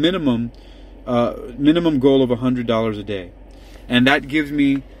 I have a minimum goal of $100 a day, and that gives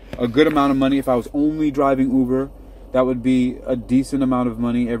me a good amount of money. If I was only driving Uber, that would be a decent amount of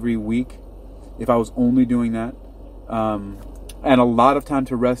money every week. If I was only doing that, and a lot of time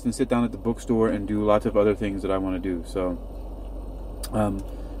to rest and sit down at the bookstore and do lots of other things that I want to do. So.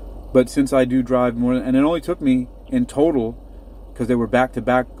 But since I do drive more, and it only took me in total, because they were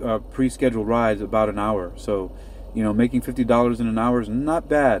back-to-back pre-scheduled rides, about an hour. So, making $50 in an hour is not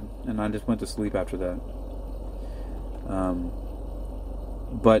bad. And I just went to sleep after that.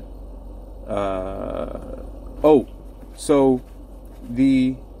 So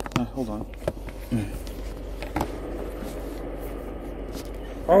the hold on.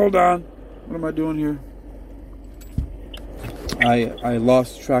 Hold on. What am I doing here? I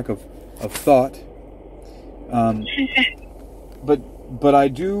lost track of thought, but I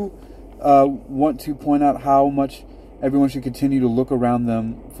do want to point out how much everyone should continue to look around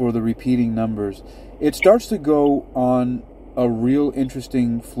them for the repeating numbers. It starts to go on a real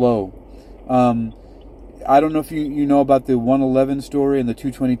interesting flow. I don't know if you know about the 111 story and the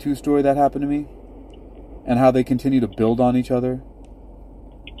 222 story that happened to me, and how they continue to build on each other.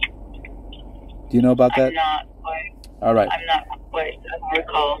 Do you know about that? I'm not quite. All right. I'm not quite. I don't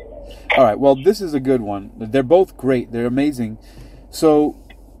recall. All right. Well, this is a good one. They're both great. They're amazing. So,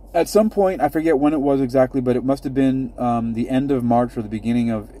 at some point, I forget when it was exactly, but it must have been the end of March or the beginning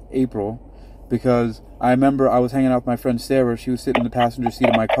of April, because I remember I was hanging out with my friend Sarah. She was sitting in the passenger seat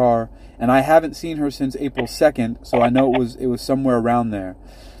of my car, and I haven't seen her since April 2nd, so I know it was somewhere around there.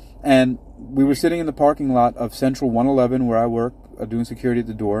 And we were sitting in the parking lot of Central 111, where I work, doing security at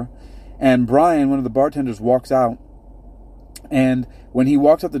the door, and Brian, one of the bartenders, walks out. And when he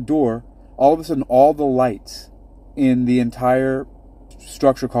walks out the door, all of a sudden, all the lights in the entire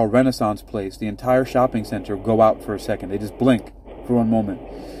structure called Renaissance Place, the entire shopping center, go out for a second. They just blink for one moment.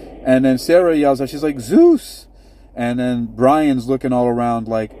 And then Sarah yells out, she's like, Zeus! And then Brian's looking all around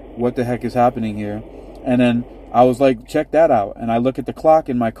like, what the heck is happening here? And then I was like, check that out. And I look at the clock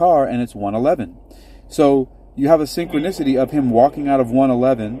in my car, and it's 1:11. So you have a synchronicity of him walking out of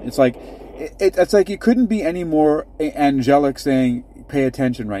 1:11. It's like it couldn't be any more angelic saying, pay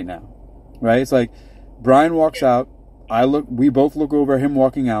attention right now, right? It's like Brian walks out. We both look over him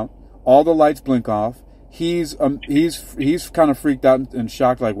walking out. All the lights blink off. He's kind of freaked out and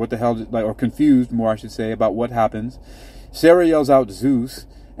shocked, like what the hell, or confused more, I should say, about what happens. Sarah yells out Zeus,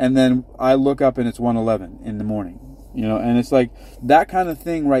 and then I look up and it's 1:11 in the morning, and it's like that kind of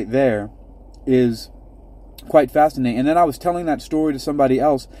thing right there is quite fascinating. And then I was telling that story to somebody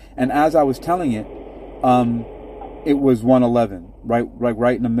else, and as I was telling it, it was 1:11,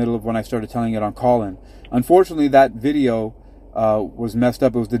 right in the middle of when I started telling it on call-in. Unfortunately, that video was messed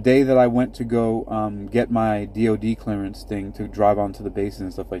up. It was the day that I went to go get my DOD clearance thing to drive onto the bases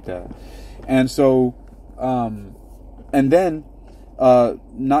and stuff like that. And so, and then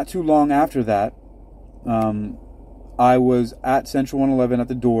not too long after that, I was at Central 111 at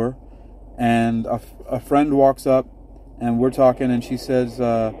the door, and a friend walks up, and we're talking, and she says,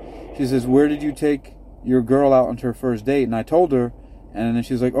 where did you take your girl out onto her first date? And I told her. And then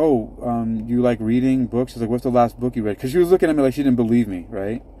she's like, you like reading books? She's like, what's the last book you read? Because she was looking at me like she didn't believe me,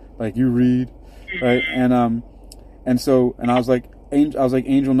 right? Like, you read, right? And I was like,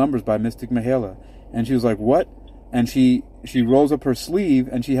 Angel Numbers by Mystic Mihaela. And she was like, what? And she rolls up her sleeve,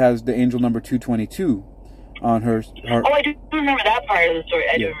 and she has the angel number 222 on her. Oh, I do remember that part of the story.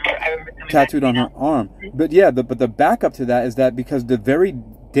 I remember tattooed on her arm. But yeah, but the backup to that is that because the very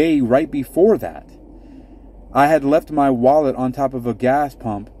day right before that, I had left my wallet on top of a gas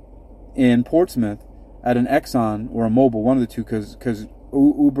pump in Portsmouth at an Exxon or a Mobil, one of the two, because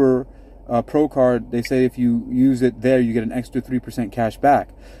Uber Pro Card, they say if you use it there, you get an extra 3% cash back.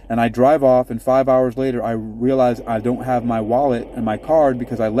 And I drive off, and 5 hours later, I realize I don't have my wallet and my card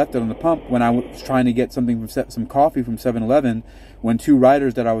because I left it on the pump when I was trying to get some coffee from 7-Eleven, when two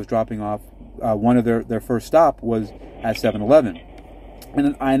riders that I was dropping off, one of their first stop was at 7-Eleven.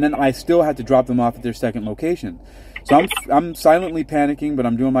 And then I still had to drop them off at their second location. So I'm silently panicking, but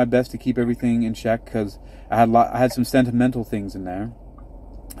I'm doing my best to keep everything in check because I had some sentimental things in there.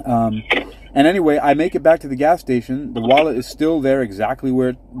 And anyway, I make it back to the gas station. The wallet is still there, exactly where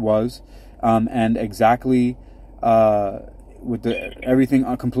it was, and exactly with everything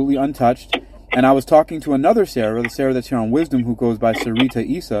completely untouched. And I was talking to another Sarah, the Sarah that's here on Wisdom, who goes by Sarita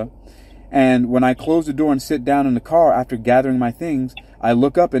Isa. And when I close the door and sit down in the car after gathering my things, I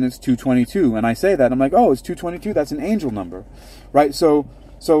look up and it's 222. And I say that. I'm like, oh, it's 222. That's an angel number, right? So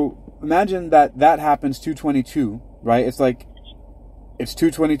imagine that happens 222, right? It's like, it's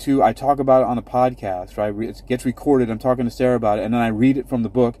 222. I talk about it on a podcast, right? It gets recorded. I'm talking to Sarah about it. And then I read it from the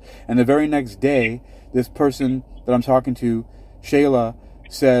book. And the very next day, this person that I'm talking to, Shayla,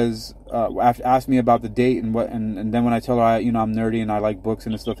 says, asked me about the date and then when I tell her I'm nerdy and I like books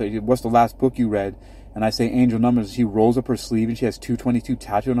and stuff, what's the last book you read? And I say Angel Numbers. She rolls up her sleeve and she has 222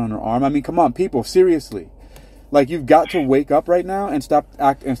 tattooed on her arm. I mean, come on, people, seriously. Like, you've got to wake up right now and stop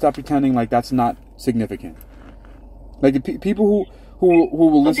pretending like that's not significant. Like, the people who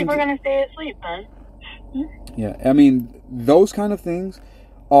will listen. People are gonna stay asleep, huh? Yeah, I mean, those kind of things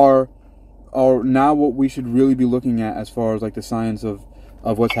are now what we should really be looking at as far as like the science of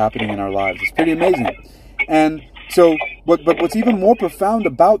what's happening in our lives. It's pretty amazing. And so, but what's even more profound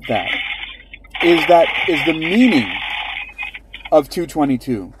about that is the meaning of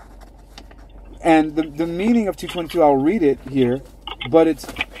 222. And the meaning of 222, I'll read it here, but it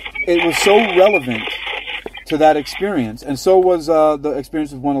was so relevant to that experience, and so was the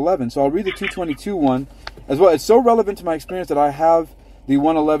experience of 111. So I'll read the 222 one as well. It's so relevant to my experience that I have the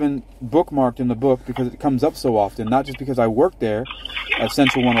 111 bookmarked in the book because it comes up so often, not just because I work there at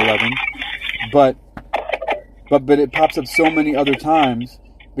Central 111, but it pops up so many other times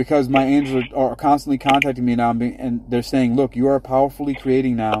because my angels are constantly contacting me now, and they're saying, look, you are powerfully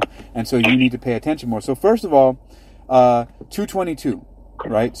creating now, and so you need to pay attention more. So first of all, 222,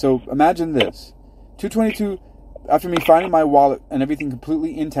 right? So imagine this. 222, after me finding my wallet and everything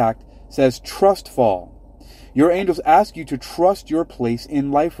completely intact, says trust fall. Your angels ask you to trust your place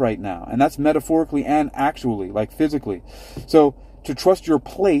in life right now. And that's metaphorically and actually, like physically. So, to trust your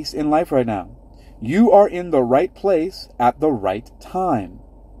place in life right now. You are in the right place at the right time.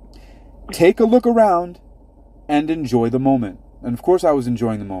 Take a look around and enjoy the moment. And of course I was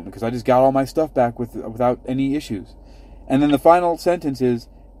enjoying the moment because I just got all my stuff back without any issues. And then the final sentence is,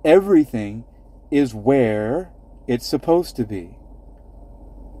 everything is where it's supposed to be.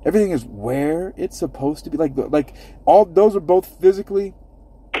 Everything is where it's supposed to be. Like all those are both physically,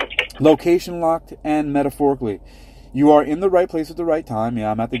 location locked, and metaphorically. You are in the right place at the right time.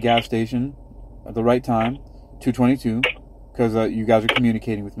 Yeah, I'm at the gas station at the right time. 2:22, because you guys are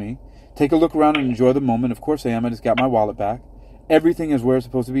communicating with me. Take a look around and enjoy the moment. Of course I am. I just got my wallet back. Everything is where it's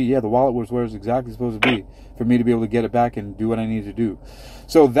supposed to be. Yeah, the wallet was where it's exactly supposed to be for me to be able to get it back and do what I need to do.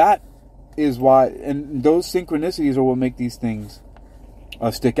 So that is why, and those synchronicities are what make these things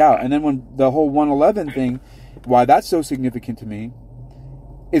stick out. And then when the whole 111 thing, why that's so significant to me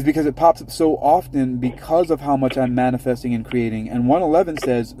is because it pops up so often because of how much I'm manifesting and creating. And 111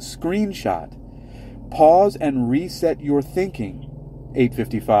 says, screenshot, pause and reset your thinking,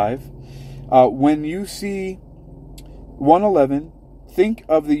 855. When you see 111, think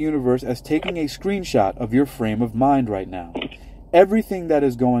of the universe as taking a screenshot of your frame of mind right now. Everything that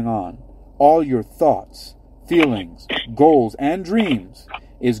is going on, all your thoughts, feelings, goals, and dreams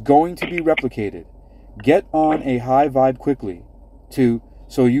is going to be replicated. Get on a high vibe quickly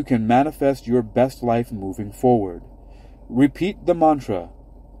so you can manifest your best life moving forward. Repeat the mantra,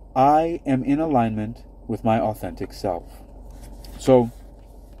 I am in alignment with my authentic self. So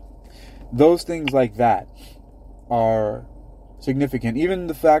those things like that are significant. Even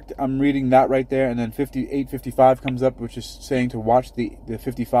the fact I'm reading that right there, and then 5855 comes up, which is saying to watch the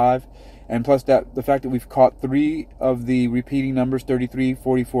 55, and plus that the fact that we've caught 3 of the repeating numbers, 33,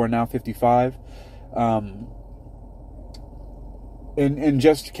 44, and now 55. And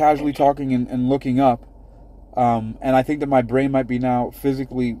just casually talking and looking up, and I think that my brain might be now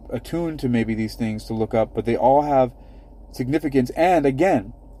physically attuned to maybe these things to look up, but they all have significance. And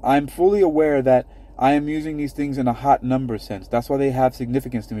again, I'm fully aware that I am using these things in a hot number sense. That's why they have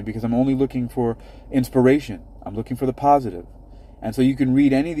significance to me, because I'm only looking for inspiration. I'm looking for the positive. And so you can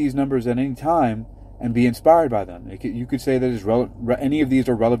read any of these numbers at any time and be inspired by them. You could say that any of these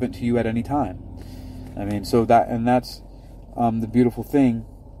are relevant to you at any time. I mean, so that's the beautiful thing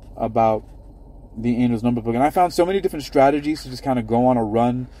about the Angel's Number Book. And I found so many different strategies to just kind of go on a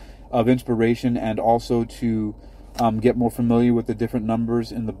run of inspiration, and also to get more familiar with the different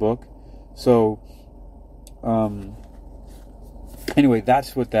numbers in the book. So anyway,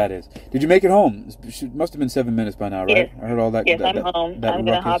 that's what that is. Did you make it home? It must have been 7 minutes by now, right? Yes. I heard all that. Yes, I'm home. I'm going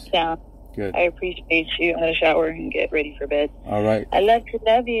to hop down. Good. I appreciate you. I'm going to shower and get ready for bed. All right. I love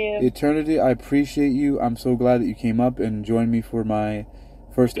you. Eternity, I appreciate you. I'm so glad that you came up and joined me for my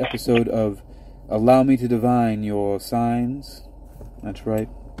first episode of Allow Me to Divine Your Signs. That's right.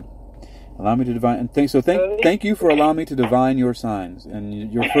 Allow me to divine, and thank you for allowing me to divine your signs.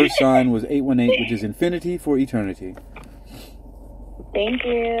 And your first sign was 818, which is infinity for eternity. Thank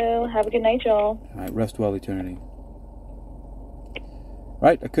you. Have a good night, y'all. All right, rest well, eternity.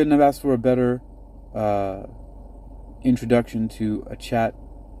 Right, I couldn't have asked for a better introduction to a chat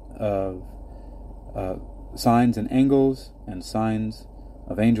of signs and angles and signs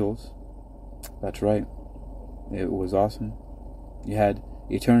of angels. That's right. It was awesome. You had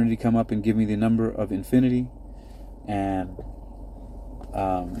eternity come up and give me the number of infinity, and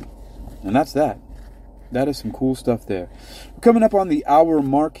that's that. That is some cool stuff there. We're coming up on the hour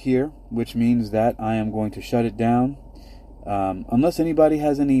mark here, which means that I am going to shut it down. Unless anybody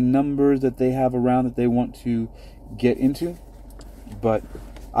has any numbers that they have around that they want to get into. But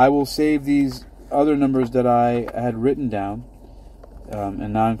I will save these other numbers that I had written down,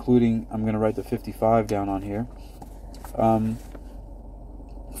 and now including, I'm going to write the 55 down on here,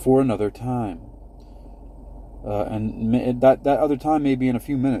 for another time. And that other time may be in a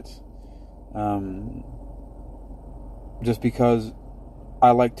few minutes. Just because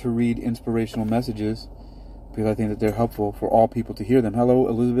I like to read inspirational messages, because I think that they're helpful for all people to hear them. Hello,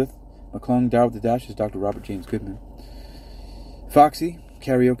 Elizabeth McClung, Down with the Dashes, Dr. Robert James Goodman. Foxy,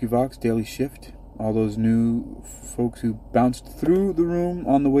 Karaoke Vox, Daily Shift, all those new folks who bounced through the room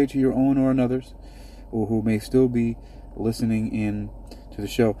on the way to your own or another's, or who may still be listening in to the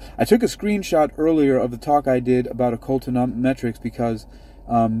show. I took a screenshot earlier of the talk I did about occultometrics, because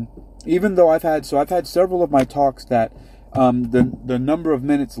even though I've had several of my talks that the number of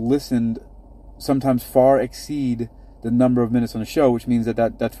minutes listened sometimes far exceed the number of minutes on the show, which means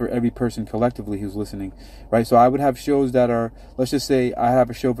that's for every person collectively who's listening, right? So I would have shows that are, let's just say I have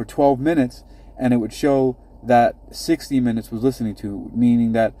a show for 12 minutes, and it would show that 60 minutes was listening to,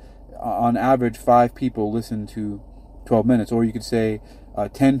 meaning that on average 5 people listen to 12 minutes, or you could say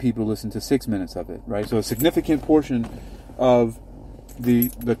 10 people listen to 6 minutes of it, right? So a significant portion of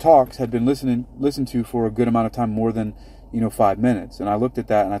the talks had been listened to for a good amount of time, more than 5 minutes. And I looked at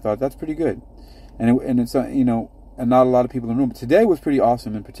that and I thought that's pretty good. And it's and not a lot of people in the room. But today was pretty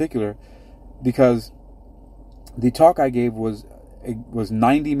awesome in particular, because the talk I gave was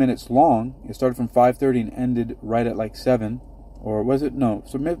 90 minutes long. It started from 5:30 and ended right at like 7, or was it? No,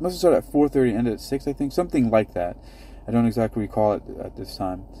 so it must have started at 4:30 and ended at 6, I think, something like that. I don't exactly recall it at this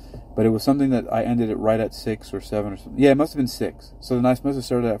time. But it was something that I ended it right at 6 or 7 or something. Yeah, it must have been 6. So the night must have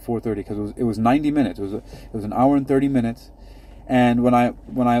started at 4:30 because it was 90 minutes. It was an hour and 30 minutes. And when I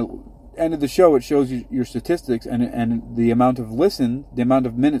ended the show, it shows you your statistics, and the amount of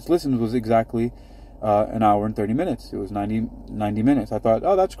minutes listened was exactly an hour and 30 minutes. It was 90 minutes. I thought,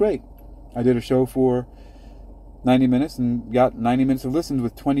 oh, that's great. I did a show for 90 minutes and got 90 minutes of listens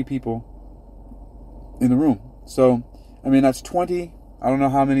with 20 people in the room. So, I mean, that's 20. I don't know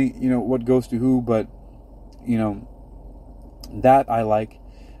how many, what goes to who, but, that I like.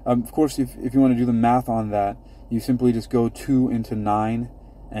 Of course, if you want to do the math on that, you simply just go 2 into 9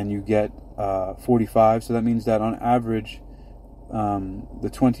 and you get 45. So that means that on average, the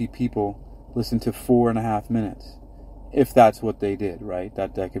 20 people listen to 4.5 minutes. If that's what they did, right?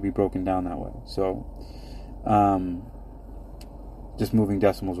 That could be broken down that way. So, just moving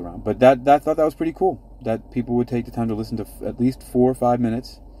decimals around. But I thought that was pretty cool. That people would take the time to listen to at least 4 or 5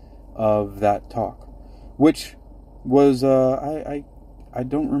 minutes of that talk, which was I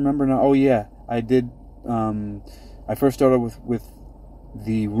don't remember now. Oh yeah, I did. I first started with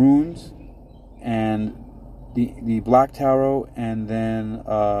the runes and the black tarot, and then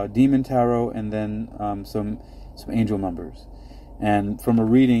demon tarot, and then some angel numbers. And from a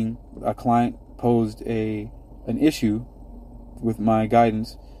reading, a client posed an issue with my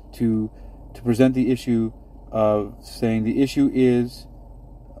guidance to present the issue of saying the issue is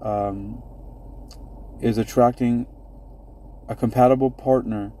attracting a compatible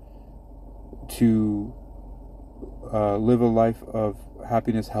partner to live a life of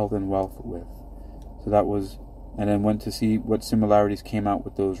happiness, health, and wealth with. So that was, and then went to see what similarities came out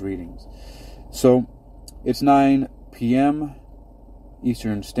with those readings. So it's 9 p.m.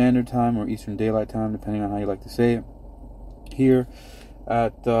 Eastern Standard Time, or Eastern Daylight Time, depending on how you like to say it, here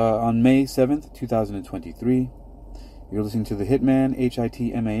on May 7th, 2023. You're listening to The Hitman,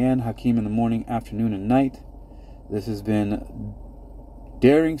 Hitman, Hakeem in the morning, afternoon, and night. This has been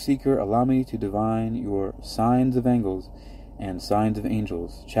Daring Seeker. Allow me to divine your signs of angels and signs of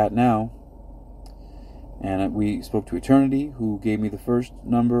angels. Chat now. And we spoke to Eternity, who gave me the first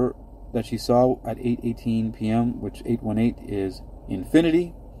number that she saw at 8:18 p.m., which 818 is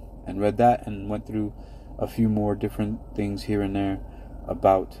infinity, and read that and went through a few more different things here and there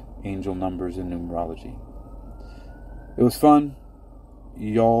about angel numbers and numerology. It was fun.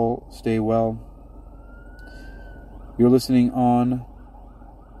 Y'all stay well. You're listening on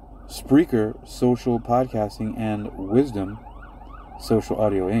Spreaker, Social Podcasting, and Wisdom, Social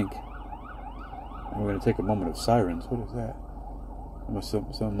Audio Inc. And we're going to take a moment of silence. What is that?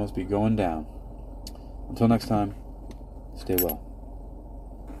 Something must be going down. Until next time, stay well.